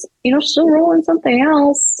sometimes, she'll roll in something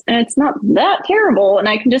else and it's not that terrible. And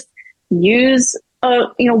I can just use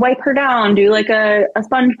wipe her down, do like a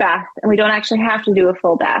sponge bath, and we don't actually have to do a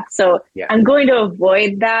full bath. So I'm going to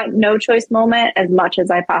avoid that no choice moment as much as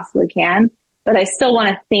I possibly can, but I still want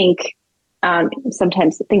to think,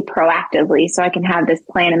 sometimes think proactively so I can have this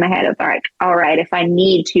plan in my head of, all right, if I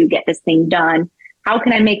need to get this thing done, how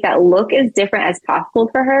can I make that look as different as possible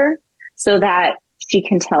for her so that she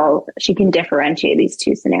can differentiate these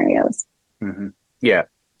two scenarios. Mm-hmm. Yeah,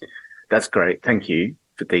 that's great. Thank you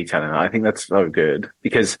for detailing that. I think that's so good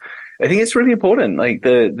because I think it's really important. Like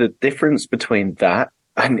the difference between that,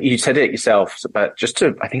 and you said it yourself, but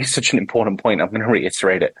I think it's such an important point. I'm going to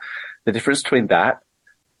reiterate it. The difference between that,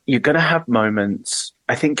 you're going to have moments.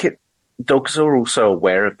 I think dogs are also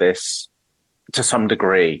aware of this to some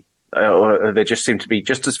degree. Or they just seem to be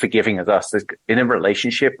just as forgiving as us. In a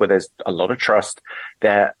relationship where there's a lot of trust,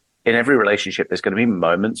 in every relationship, there's going to be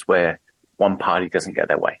moments where one party doesn't get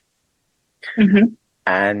their way. Mm-hmm.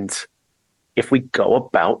 And if we go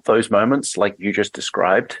about those moments like you just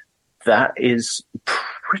described, that is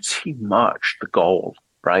pretty much the goal,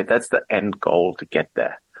 right? That's the end goal to get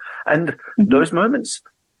there. And those moments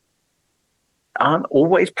aren't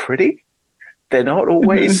always pretty. They're not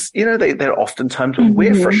always, they're often times when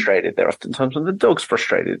we're frustrated. They're often times when the dog's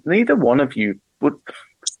frustrated. Neither one of you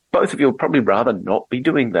both of you would probably rather not be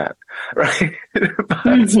doing that, right?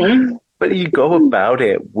 But you go about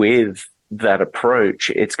it with that approach,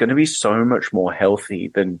 it's going to be so much more healthy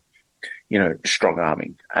than, strong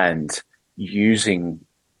arming and using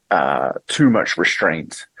too much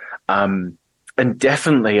restraint. And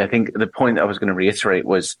definitely, I think the point that I was going to reiterate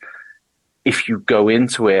was if you go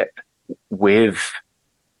into it with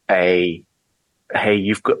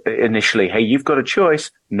you've got a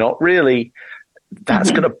choice, not really,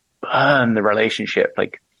 that's going to burn the relationship.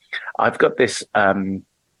 Like I've got this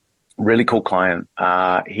really cool client.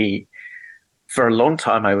 For a long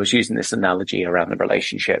time, I was using this analogy around the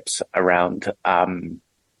relationships around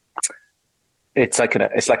it's like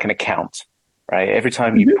an account, right? Every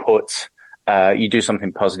time you Mm-hmm. put, you do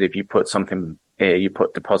something positive, you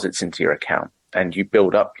put deposits into your account and you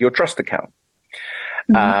build up your trust account.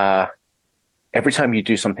 Mm-hmm. Every time you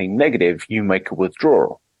do something negative, you make a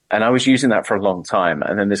withdrawal. And I was using that for a long time.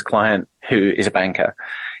 And then this client who is a banker,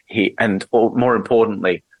 more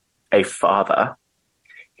importantly, a father,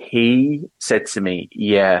 he said to me,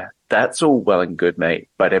 yeah, that's all well and good, mate.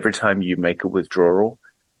 But every time you make a withdrawal,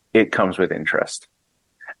 it comes with interest.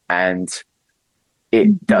 And it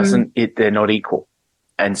Mm-hmm. doesn't, they're not equal.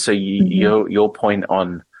 And so your point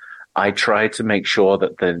on, I try to make sure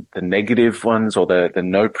that the negative ones or the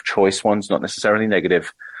no choice ones, not necessarily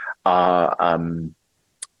negative, are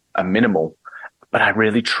minimal, but I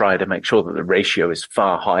really try to make sure that the ratio is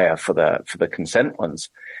far higher for the consent ones,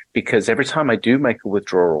 because every time I do make a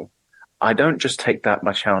withdrawal, I don't just take that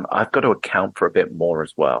much out. I've got to account for a bit more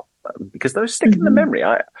as well, because those stick in the Mm-hmm. memory.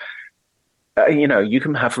 You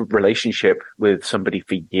can have a relationship with somebody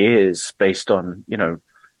for years based on,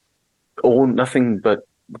 all nothing but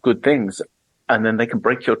good things. And then they can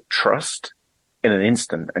break your trust in an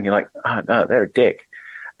instant. And you're like, oh no, they're a dick.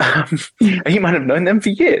 And you might have known them for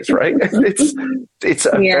years, right? Yeah.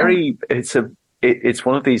 It's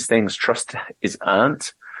one of these things. Trust is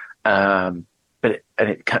earned. But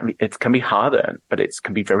it can be hard earned, but it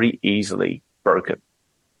can be very easily broken.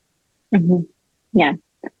 Mm-hmm. Yeah.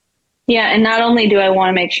 Yeah. And not only do I want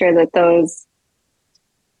to make sure that those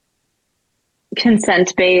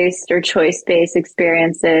consent-based or choice-based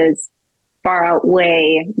experiences far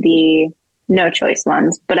outweigh the no choice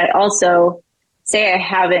ones, but I also say I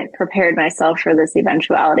haven't prepared myself for this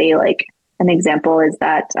eventuality. Like an example is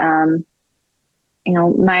that,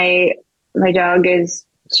 my dog is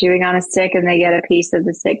chewing on a stick and they get a piece of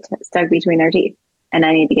the stick stuck between their teeth and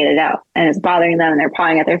I need to get it out and it's bothering them and they're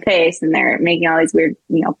pawing at their face and they're making all these weird,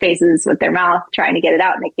 faces with their mouth trying to get it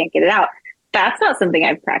out and they can't get it out. That's not something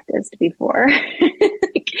I've practiced before.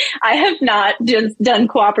 I have not just done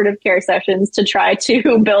cooperative care sessions to try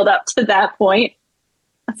to build up to that point.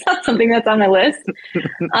 That's not something that's on my list.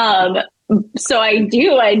 So I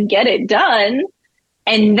get it done.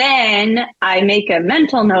 And then I make a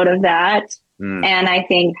mental note of that. And I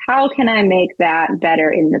think, how can I make that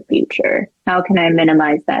better in the future? How can I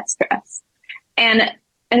minimize that stress? And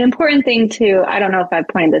an important thing too, I don't know if I've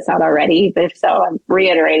pointed this out already, but if so, I'm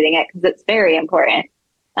reiterating it because it's very important,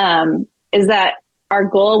 is that our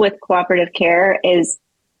goal with cooperative care is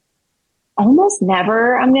almost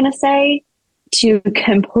never, I'm going to say, to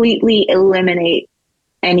completely eliminate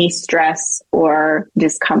any stress or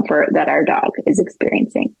discomfort that our dog is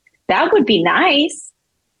experiencing. That would be nice.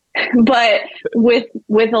 But with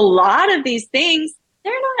a lot of these things,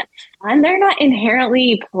 they're not fun. They're not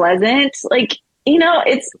inherently pleasant. Like,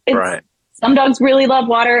 it's Right. Some dogs really love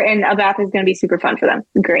water and a bath is going to be super fun for them.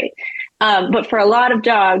 Great. But for a lot of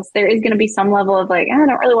dogs, there is going to be some level of like, I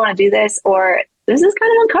don't really want to do this, or this is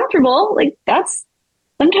kind of uncomfortable. Like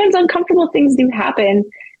sometimes uncomfortable things do happen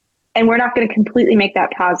and we're not going to completely make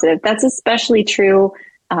that positive. That's especially true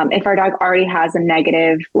if our dog already has a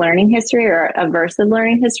negative learning history or aversive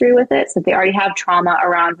learning history with it. So if they already have trauma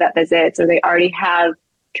around vet visits or they already have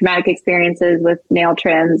traumatic experiences with nail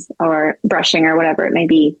trims or brushing or whatever it may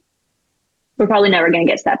be, we're probably never going to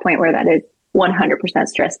get to that point where that is 100%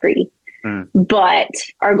 stress-free. But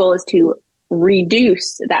our goal is to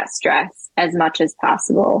reduce that stress as much as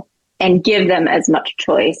possible and give them as much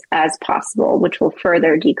choice as possible, which will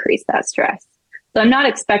further decrease that stress. So I'm not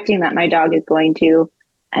expecting that my dog is going to,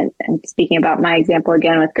 and speaking about my example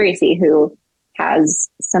again with Gracie, who has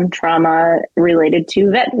some trauma related to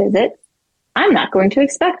vet visits, I'm not going to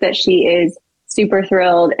expect that she is super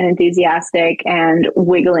thrilled and enthusiastic and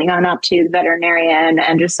wiggling on up to the veterinarian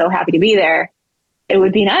and just so happy to be there. It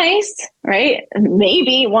would be nice, right?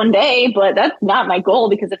 Maybe one day, but that's not my goal,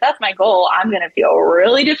 because if that's my goal, I'm going to feel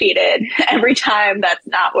really defeated every time that's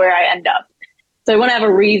not where I end up. So I want to have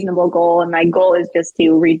a reasonable goal, and my goal is just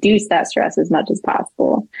to reduce that stress as much as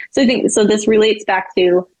possible. So I think, so this relates back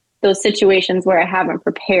to those situations where I haven't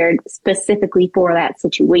prepared specifically for that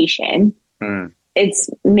situation. It's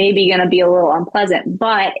maybe going to be a little unpleasant,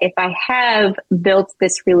 but if I have built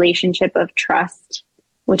this relationship of trust,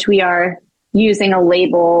 which we are using a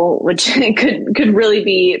label, which could really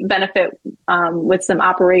be benefit with some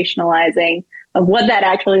operationalizing of what that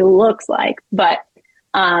actually looks like. But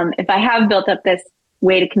if I have built up this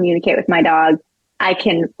way to communicate with my dog, I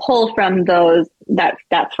can pull from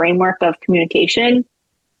that framework of communication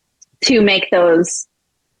to make those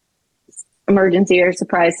emergency or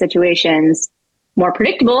surprise situations more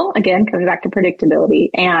predictable, again, coming back to predictability,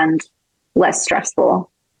 and less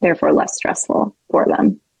stressful, therefore less stressful for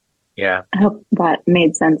them. Yeah. I hope that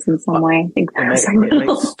made sense in some way. I think that was It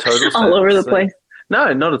makes total sense. all over the place.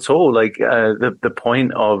 No, not at all. Like the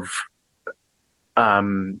point of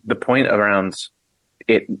the point around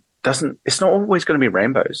it doesn't. It's not always going to be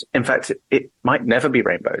rainbows. In fact, it might never be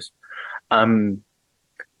rainbows. And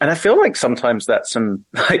I feel like sometimes that's some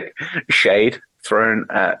like shade thrown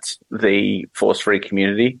at the force-free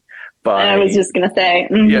community. I was just going to say,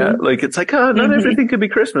 yeah, like it's like, oh, not everything could be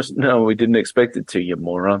Christmas. No, we didn't expect it to, you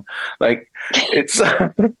moron. Like it's,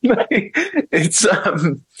 it's,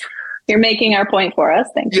 you're making our point for us.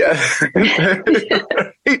 Thank you. Yeah,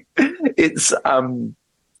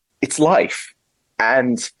 it's life,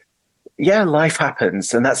 and yeah, life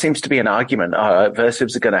happens, and that seems to be an argument.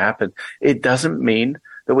 Aversives are going to happen. It doesn't mean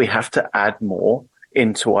that we have to add more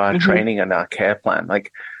into our training and our care plan.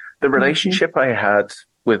 Like the relationship I had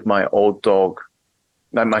with my old dog,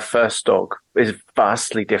 my first dog, is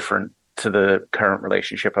vastly different to the current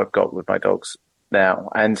relationship I've got with my dogs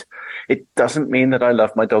now. And it doesn't mean that I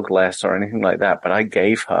love my dog less or anything like that, but I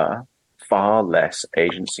gave her far less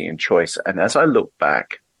agency and choice. And as I look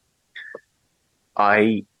back,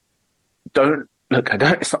 I don't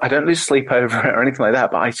lose sleep over it or anything like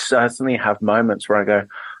that, but I certainly have moments where I go,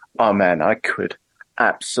 oh man, I could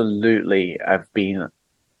absolutely have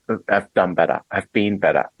done better. I've been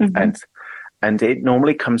better. And it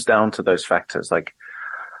normally comes down to those factors. Like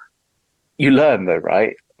you learn though,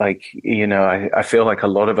 right? Like, you know, I feel like a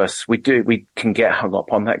lot of us, we can get hung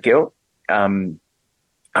up on that guilt. And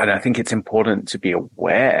I think it's important to be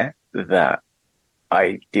aware that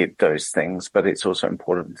I did those things, but it's also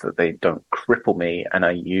important that they don't cripple me. And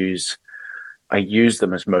I use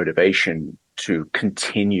them as motivation to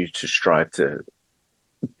continue to strive to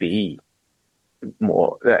be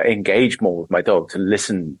more, engage more with my dog, to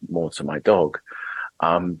listen more to my dog.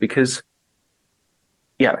 Because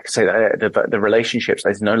yeah, like I say, the relationships,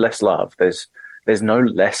 there's no less love. There's no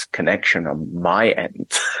less connection on my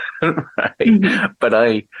end. Right.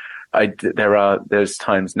 But there's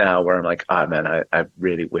times now where I'm like, oh man, I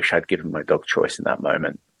really wish I'd given my dog choice in that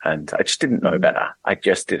moment. And I just didn't know better. I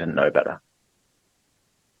just didn't know better.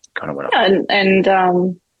 Kind of went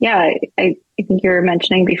up. Yeah, I think you were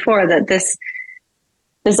mentioning before that this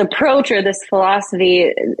approach or this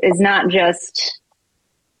philosophy is not just,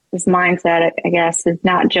 this mindset, I guess, is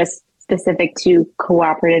not just specific to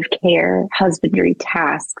cooperative care, husbandry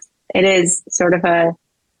tasks. It is sort of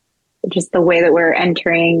just the way that we're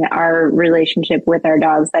entering our relationship with our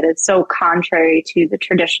dogs that is so contrary to the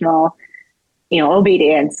traditional,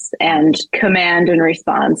 obedience and command and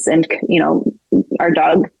response and, our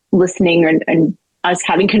dog listening and us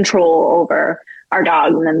having control over our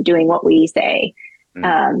dog and them doing what we say.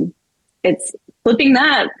 It's flipping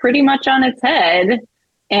that pretty much on its head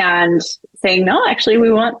and saying, no, actually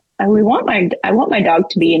I want my dog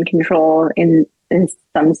to be in control in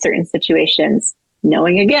some certain situations,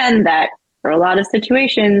 knowing again that for a lot of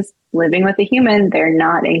situations, living with a human, they're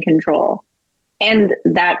not in control. And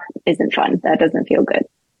that isn't fun. That doesn't feel good.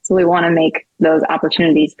 So we want to make those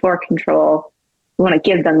opportunities for control. We want to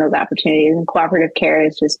give them those opportunities, and cooperative care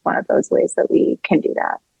is just one of those ways that we can do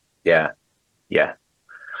that. Yeah. Yeah.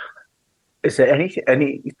 Is there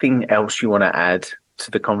anything else you want to add to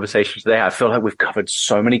the conversation today? I feel like we've covered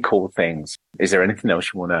so many cool things. Is there anything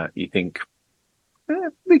else you think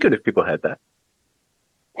it'd be good if people heard that?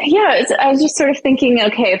 Yeah, I was just sort of thinking,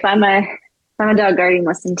 okay, if I'm a dog guardian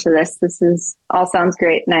listening to this, this all sounds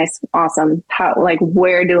great, nice, awesome.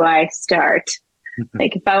 Where do I start?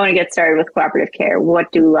 Like, if I want to get started with cooperative care,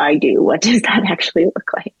 what do I do? What does that actually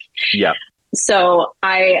look like? Yeah. So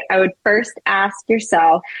I would first ask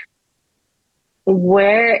yourself,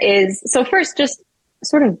 first just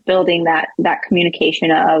sort of building that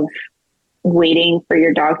communication of waiting for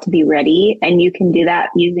your dog to be ready. And you can do that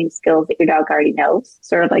using skills that your dog already knows,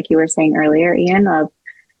 sort of like you were saying earlier, Ian, of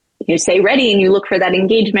you say ready and you look for that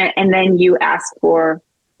engagement and then you ask for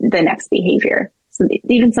the next behavior. So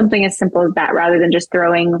even something as simple as that, rather than just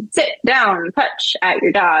throwing sit down, touch at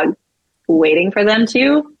your dog, waiting for them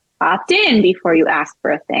to opt in before you ask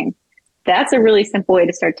for a thing. That's a really simple way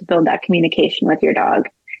to start to build that communication with your dog.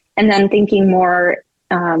 And then thinking more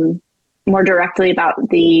directly about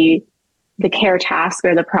the care task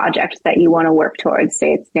or the project that you want to work towards.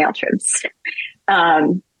 Say it's nail trims.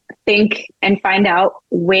 Think and find out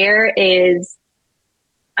where is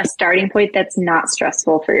a starting point that's not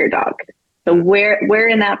stressful for your dog. So where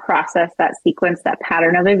in that process, that sequence, that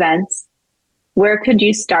pattern of events, where could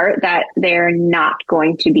you start that they're not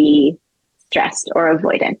going to be stressed or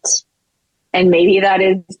avoidant? And maybe that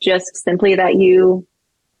is just simply that you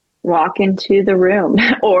walk into the room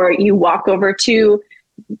or you walk over to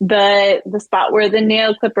the spot where the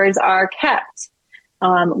nail clippers are kept.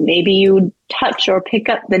 Maybe you touch or pick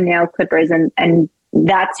up the nail clippers, and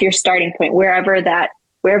that's your starting point. Wherever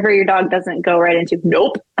your dog doesn't go right into,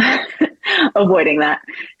 nope, avoiding that.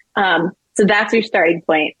 So that's your starting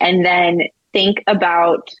point. And then think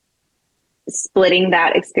about splitting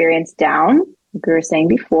that experience down, like we were saying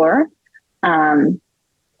before,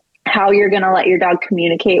 how you're going to let your dog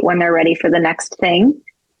communicate when they're ready for the next thing.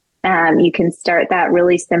 You can start that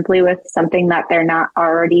really simply with something that they're not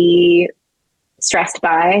already stressed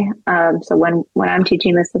by. So when I'm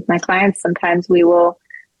teaching this with my clients, sometimes we will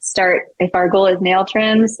start, if our goal is nail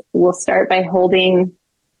trims, we'll start by holding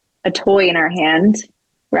a toy in our hand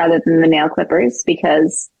rather than the nail clippers,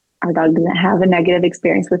 because our dog doesn't have a negative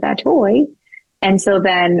experience with that toy. And so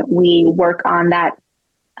then we work on that.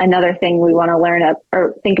 Another thing we want to learn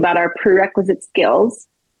or think about our prerequisite skills.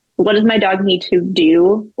 What does my dog need to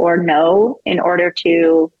do or know in order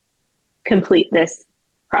to complete this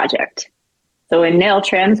project? So in nail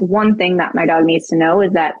trims, one thing that my dog needs to know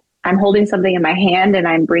is that I'm holding something in my hand and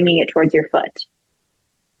I'm bringing it towards your foot.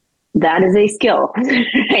 That is a skill,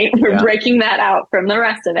 right? We're breaking that out from the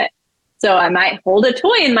rest of it. So I might hold a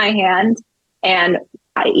toy in my hand, and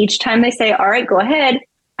each time they say, all right, go ahead,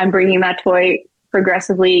 I'm bringing that toy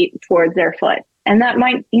progressively towards their foot. And that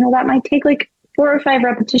might take like 4 or 5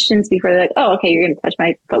 repetitions before they're like, oh, okay, you're going to touch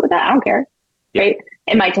my foot with that. I don't care. Yeah. Right.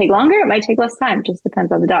 It might take longer. It might take less time. It just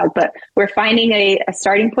depends on the dog, but we're finding a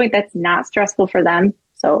starting point that's not stressful for them.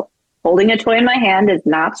 So holding a toy in my hand is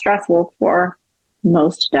not stressful for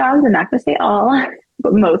most dogs. I'm not going to say all,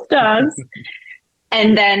 but most dogs.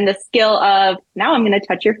 And then the skill of, now I'm going to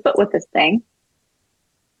touch your foot with this thing.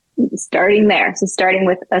 Starting there. So starting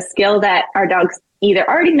with a skill that our dogs either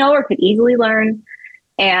already know or could easily learn,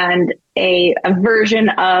 and a version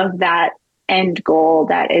of that end goal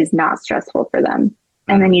that is not stressful for them.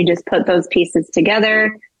 And then you just put those pieces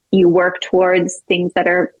together. You work towards things that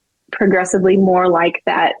are progressively more like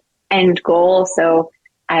that end goal. So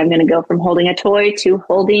I'm going to go from holding a toy to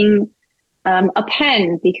holding a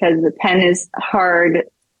pen, because the pen is hard,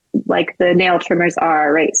 like the nail trimmers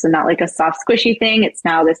are, right? So not like a soft, squishy thing. It's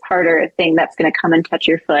now this harder thing that's going to come and touch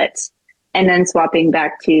your foot. And then swapping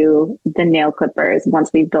back to the nail clippers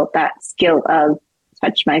once we've built that skill of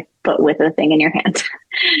touch my foot with a thing in your hand.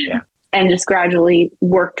 Yeah. And just gradually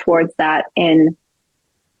work towards that in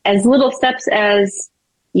as little steps as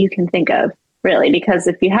you can think of, really. Because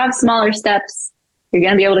if you have smaller steps, you're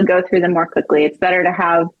going to be able to go through them more quickly. It's better to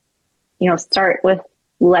have, start with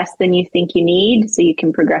less than you think you need so you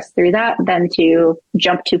can progress through that than to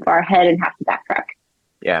jump too far ahead and have to backtrack.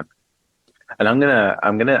 Yeah. And I'm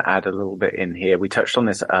gonna add a little bit in here. We touched on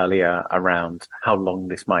this earlier around how long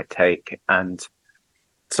this might take, and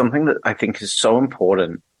something that I think is so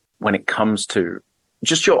important when it comes to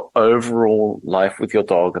just your overall life with your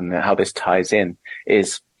dog and how this ties in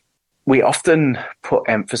is we often put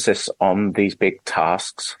emphasis on these big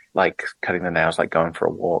tasks like cutting the nails, like going for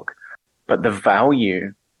a walk. But the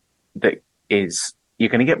value that is, you're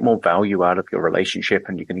going to get more value out of your relationship,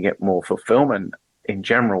 and you're going to get more fulfillment in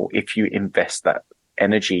general if you invest that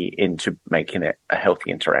energy into making it a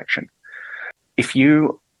healthy interaction.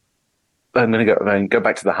 I'm going to go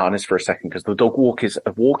back to the harness for a second, because the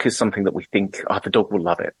walk is something that we think, the dog will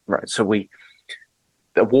love it, right? So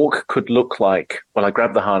the walk could look like, well, I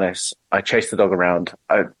grab the harness, I chase the dog around,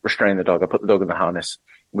 I restrain the dog, I put the dog in the harness,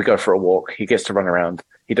 we go for a walk, he gets to run around,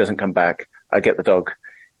 he doesn't come back, I get the dog,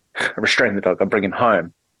 I restrain the dog, I bring him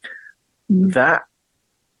home. That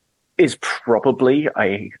is probably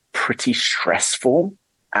a pretty stressful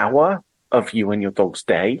hour of you and your dog's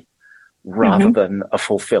day, rather than a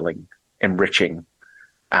fulfilling, enriching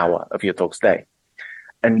hour of your dog's day.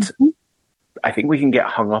 And I think we can get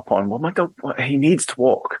hung up on, well, my dog, he needs to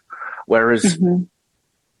walk. Whereas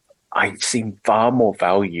I see far more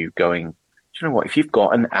value going, you know what, if you've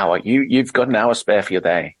got an hour, you've got an hour spare for your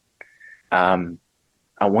day. I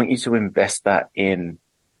want you to invest that in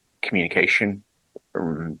communication,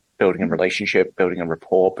 building a relationship, building a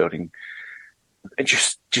rapport,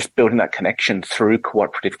 just building that connection through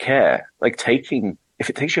cooperative care. Like if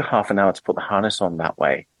it takes you half an hour to put the harness on that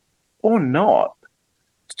way, or not,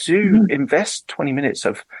 to invest 20 minutes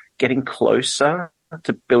of getting closer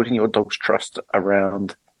to building your dog's trust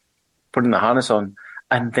around putting the harness on,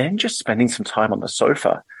 and then just spending some time on the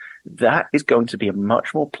sofa. That is going to be a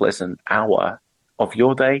much more pleasant hour of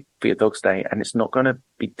your day, for your dog's day, and it's not going to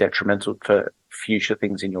be detrimental for future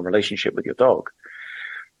things in your relationship with your dog.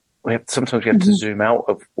 Sometimes we have to zoom out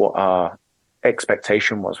of what our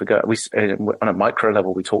expectation was. On a micro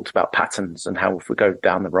level, we talked about patterns and how if we go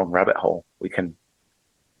down the wrong rabbit hole, we can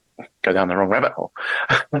go down the wrong rabbit hole.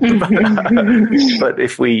 But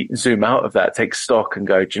if we zoom out of that, take stock and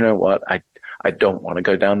go, do you know what? I don't want to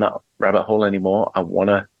go down that rabbit hole anymore. I want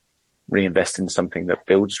to reinvest in something that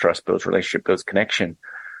builds trust, builds relationship, builds connection.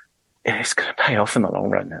 It's going to pay off in the long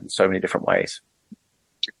run in so many different ways.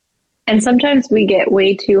 And sometimes we get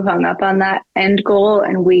way too hung up on that end goal,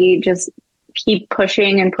 and we just keep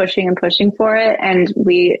pushing and pushing and pushing for it. And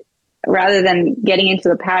we, rather than getting into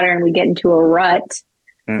the pattern, we get into a rut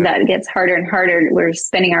that gets harder and harder. We're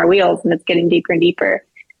spinning our wheels and it's getting deeper and deeper.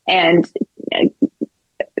 And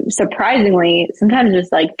surprisingly, sometimes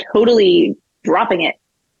just like totally dropping it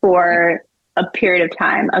for a period of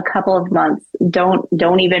time, a couple of months.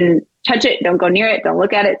 Don't even touch it. Don't go near it. Don't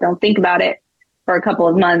look at it. Don't think about it for a couple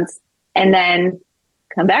of months, and then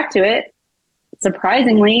come back to it.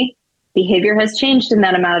 Surprisingly, behavior has changed in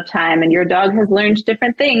that amount of time, and your dog has learned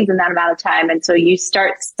different things in that amount of time. And so you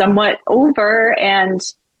start somewhat over, and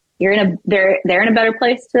they're in a better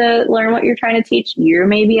place to learn what you're trying to teach. You're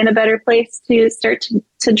maybe in a better place to start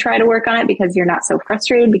to try to work on it because you're not so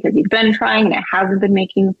frustrated because you've been trying and it hasn't been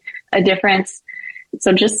making a difference.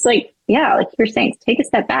 So just like you're saying, take a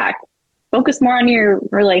step back, focus more on your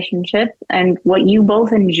relationship and what you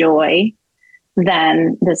both enjoy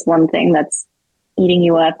than this one thing that's eating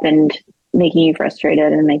you up and making you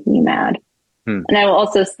frustrated and making you mad. And I will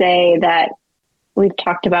also say that we've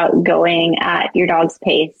talked about going at your dog's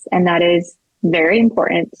pace, and that is very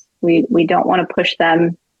important. We don't want to push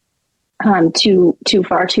them too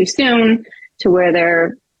far too soon to where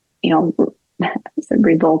they're, I said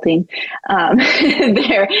revolting.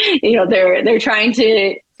 They're trying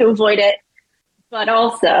to avoid it, but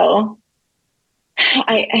also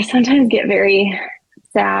I sometimes get very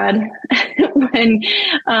sad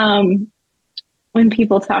when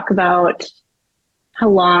people talk about how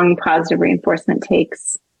long positive reinforcement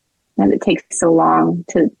takes, and it takes so long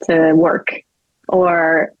to work,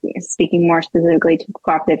 or speaking more specifically to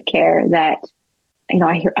cooperative care, that,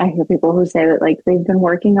 I hear people who say that like they've been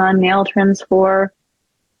working on nail trims for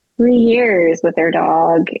 3 years with their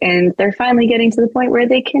dog, and they're finally getting to the point where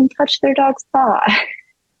they can touch their dog's paw.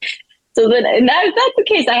 So then, if that's the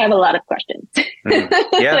case, I have a lot of questions.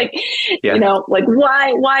 Why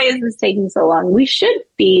is this taking so long? We should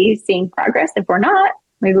be seeing progress. If we're not,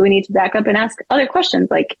 maybe we need to back up and ask other questions.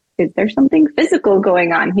 Like, is there something physical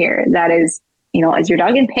going on here that is, is your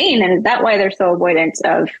dog in pain? And is that why they're so avoidant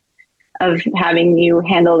of having you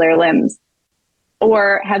handle their limbs?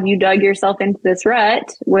 Or have you dug yourself into this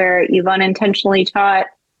rut where you've unintentionally taught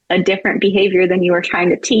a different behavior than you were trying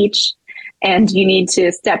to teach? And you need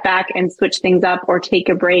to step back and switch things up, or take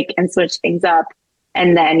a break and switch things up.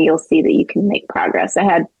 And then you'll see that you can make progress.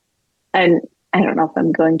 And I don't know if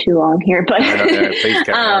I'm going too long here, but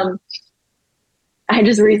I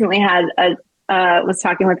just recently was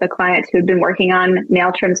talking with a client who had been working on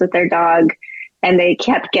nail trims with their dog, and they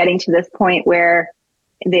kept getting to this point where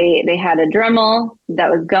they had a Dremel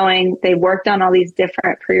that was going. They worked on all these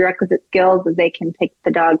different prerequisite skills that they can pick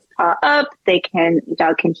the dog's paw up. The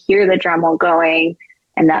dog can hear the Dremel going,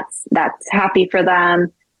 and that's happy for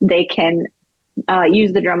them. They can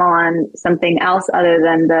use the Dremel on something else other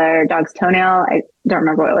than their dog's toenail. I don't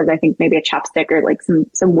remember what it was. I think maybe a chopstick or like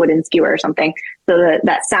some wooden skewer or something. So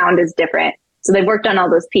that sound is different. So they've worked on all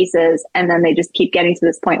those pieces, and then they just keep getting to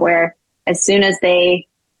this point where as soon as they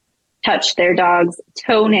touch their dog's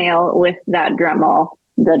toenail with that Dremel,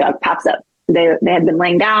 the dog pops up. They had been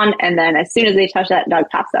laying down, and then as soon as they touch that, dog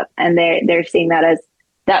pops up, and they're seeing that as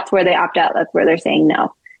that's where they opt out. That's where they're saying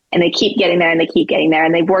no. And they keep getting there, and they keep getting there.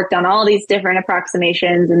 And they've worked on all these different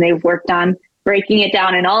approximations, and they've worked on breaking it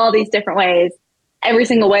down in all these different ways, every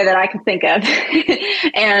single way that I could think of.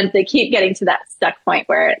 And they keep getting to that stuck point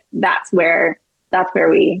where that's where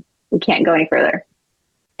we can't go any further.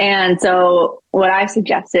 And so what I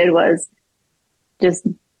suggested was just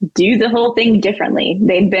do the whole thing differently.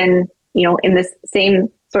 They've been, in this same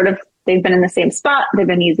they've been in the same spot. They've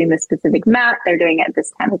been using this specific mat. They're doing it at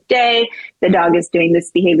this time of day. The dog is doing this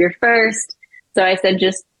behavior first. So I said,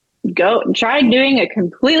 just go try doing a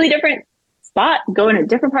completely different spot, go in a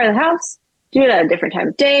different part of the house, do it at a different time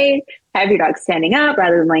of day, have your dog standing up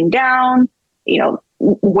rather than laying down,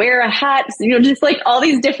 wear a hat, just like all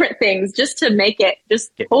these different things just to make it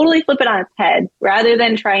just totally flip it on its head rather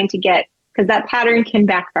than trying to because that pattern can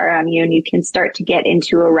backfire on you, and you can start to get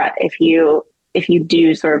into a rut if you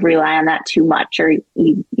do sort of rely on that too much, or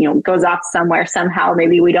goes off somewhere somehow,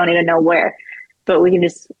 maybe we don't even know where, but we can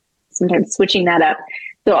just sometimes switching that up.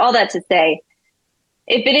 So all that to say,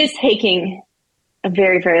 if it is taking a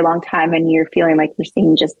very, very long time and you're feeling like you're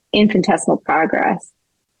seeing just infinitesimal progress,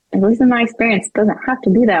 at least in my experience, it doesn't have to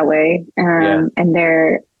be that way. And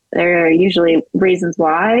there are usually reasons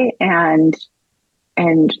why. And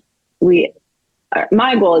my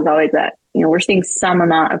goal is always that, we're seeing some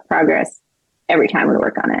amount of progress every time we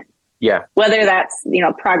work on it. Yeah. Whether that's,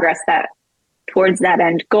 progress that towards that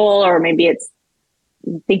end goal, or maybe it's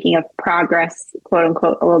thinking of progress, quote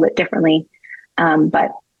unquote, a little bit differently.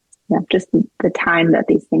 But just the time that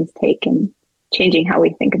these things take and changing how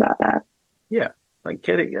we think about that. Yeah. Like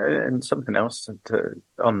getting, and something else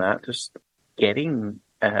on that, just getting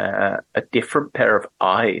a different pair of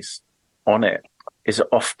eyes on it is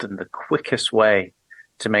often the quickest way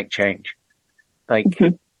to make change. Like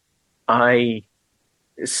I'm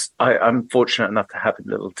fortunate enough to have a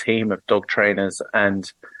little team of dog trainers,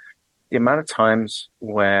 and the amount of times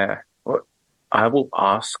where I will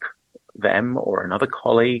ask them or another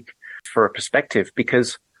colleague for a perspective,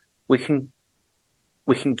 because we can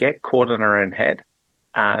get caught in our own head,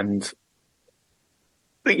 and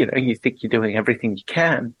you think you're doing everything you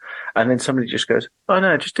can, and then somebody just goes, "Oh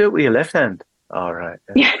no, just do it with your left hand." All right.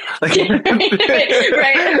 Yeah. right.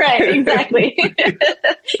 Exactly.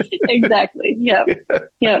 Exactly. Yep.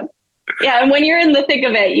 Yeah. And when you're in the thick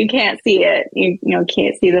of it, you can't see it. You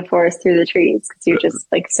can't see the forest through the trees because you're just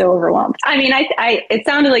like so overwhelmed. I mean, it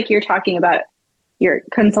sounded like you're talking about you're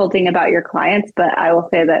consulting about your clients, but I will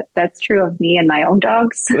say that that's true of me and my own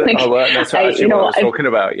dogs. Like, that's actually what I was talking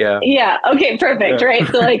about. Yeah. Yeah. Okay. Perfect. Yeah. Right.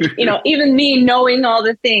 So even me knowing all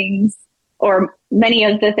the things, or many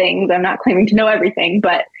of the things, I'm not claiming to know everything,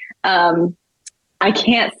 but I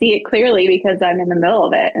can't see it clearly because I'm in the middle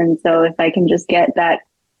of it. And so if I can just get that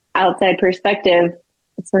outside perspective,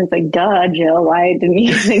 it's sort of like, duh, Jill, why didn't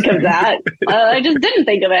you think of that? I just didn't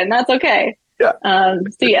think of it, and that's okay. Yeah.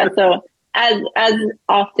 So as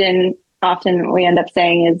often we end up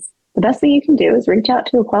saying is the best thing you can do is reach out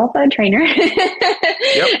to a qualified trainer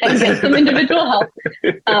and get some individual help.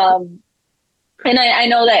 And I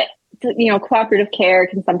know that, cooperative care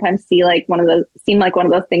can sometimes seem like one of those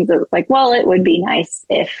things that like, well, it would be nice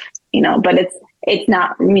if, but it's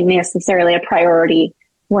not necessarily a priority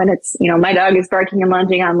when it's, my dog is barking and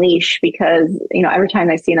lunging on leash because, every time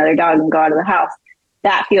I see another dog and go out of the house,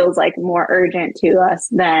 that feels like more urgent to us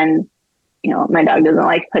than, my dog doesn't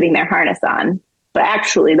like putting their harness on. But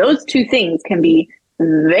actually those two things can be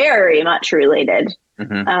very much related.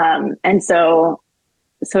 Mm-hmm. And so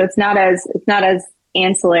it's not as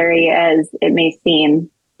ancillary as it may seem.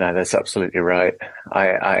 No, that's absolutely right.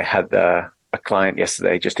 I had a client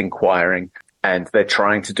yesterday just inquiring, and they're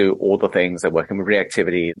trying to do all the things. They're working with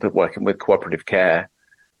reactivity, they're working with cooperative care.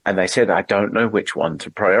 And they said, I don't know which one to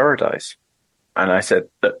prioritize. And I said,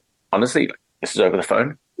 look, honestly, this is over the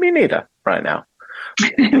phone. Me neither right now.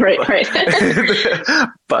 Right.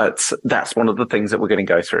 But that's one of the things that we're going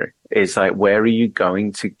to go through is like, where are you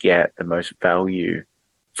going to get the most value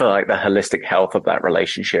for like the holistic health of that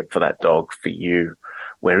relationship for that dog, for you?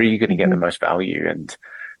 Where are you going to get the most value? And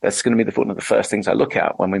that's going to be one of the first things I look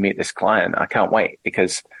at when we meet this client. I can't wait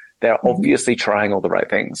because they're obviously trying all the right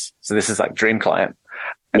things. So this is like dream client.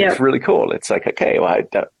 And It's really cool. It's like, okay, well,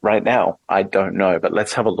 right now, I don't know, but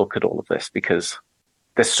let's have a look at all of this because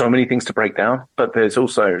there's so many things to break down, but there's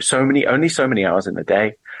also only so many hours in the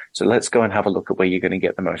day. So let's go and have a look at where you're going to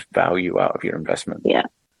get the most value out of your investment. Yeah.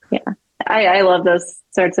 I love those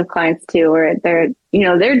sorts of clients too, where they're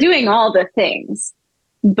doing all the things,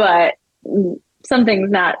 but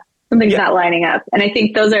something's not lining up. And I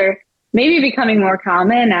think those are maybe becoming more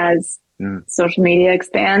common as social media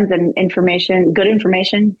expands and good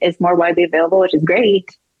information is more widely available, which is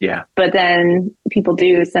great. Yeah. But then people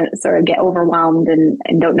do sort of get overwhelmed and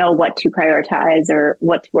don't know what to prioritize or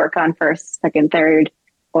what to work on first, second, third,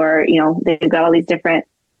 or, they've got all these different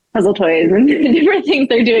puzzle toys and different things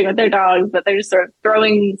they're doing with their dogs, but they're just sort of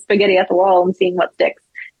throwing spaghetti at the wall and seeing what sticks.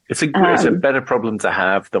 It's a better problem to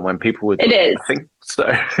have than when people would. It is. I think so.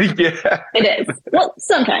 Yeah. It is. Well,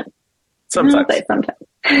 sometimes. Sometimes.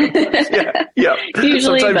 Yeah.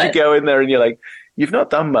 Usually, sometimes you go in there and you're like, you've not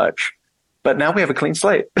done much, but now we have a clean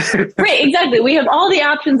slate. Right. Exactly. We have all the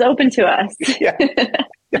options open to us. Yeah.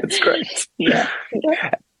 That's great. Yeah.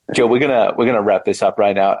 Jill, we're gonna wrap this up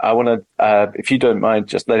right now. I want to, if you don't mind,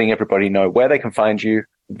 just letting everybody know where they can find you.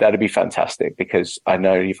 That'd be fantastic because I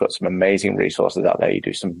know you've got some amazing resources out there. You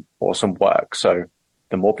do some awesome work. So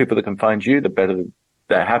the more people that can find you, the better,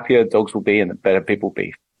 the happier dogs will be, and the better people will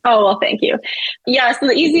be. Oh, well, thank you. Yeah. So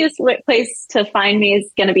the easiest place to find me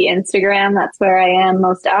is going to be Instagram. That's where I am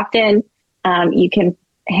most often. You can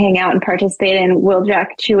hang out and participate in Will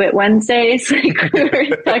Jack Chew It Wednesdays, like we were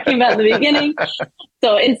talking about at the beginning.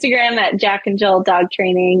 So Instagram at Jack and Jill Dog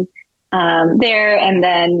Training there. And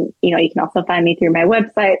then, you can also find me through my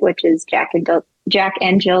website, which is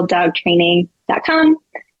jackandjilldogtraining.com.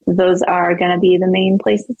 those are going to be the main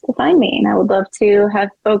places to find me. And I would love to have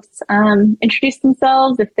folks introduce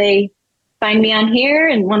themselves. If they find me on here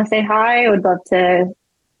and want to say hi, I would love to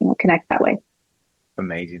connect that way.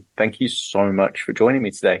 Amazing. Thank you so much for joining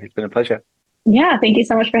me today. It's been a pleasure. Yeah, thank you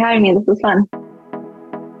so much for having me. This was fun.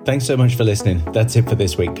 Thanks so much for listening. That's it for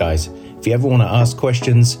this week, guys. If you ever want to ask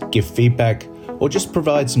questions, give feedback, or just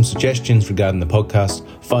provide some suggestions regarding the podcast,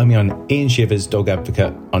 find me on Ian Shivers Dog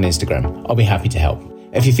Advocate on Instagram. I'll be happy to help.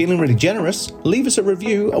 If you're feeling really generous, leave us a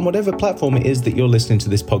review on whatever platform it is that you're listening to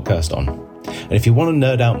this podcast on. And if you want to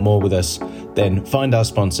nerd out more with us, then find our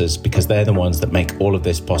sponsors, because they're the ones that make all of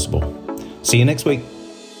this possible. See you next week.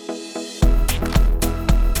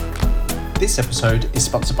 This episode is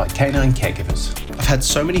sponsored by Canine Caregivers. I've had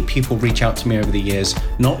so many people reach out to me over the years,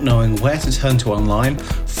 not knowing where to turn to online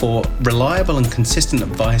for reliable and consistent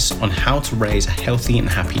advice on how to raise a healthy and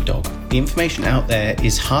happy dog. The information out there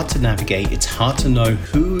is hard to navigate, it's hard to know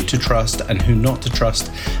who to trust and who not to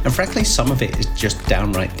trust, and frankly, some of it is just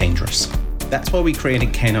downright dangerous. That's why we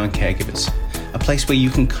created Canine Caregivers, a place where you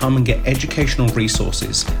can come and get educational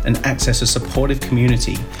resources and access a supportive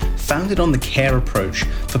community founded on the care approach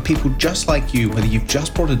for people just like you, whether you've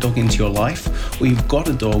just brought a dog into your life or you've got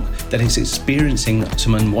a dog that is experiencing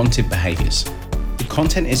some unwanted behaviors. The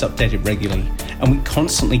content is updated regularly, and we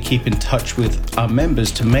constantly keep in touch with our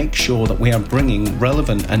members to make sure that we are bringing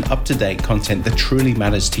relevant and up-to-date content that truly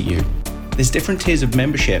matters to you. There's different tiers of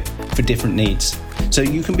membership for different needs, so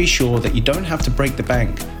you can be sure that you don't have to break the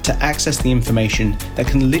bank to access the information that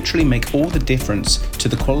can literally make all the difference to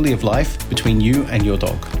the quality of life between you and your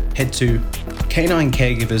dog. Head to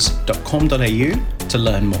caninecaregivers.com.au to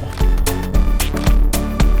learn more.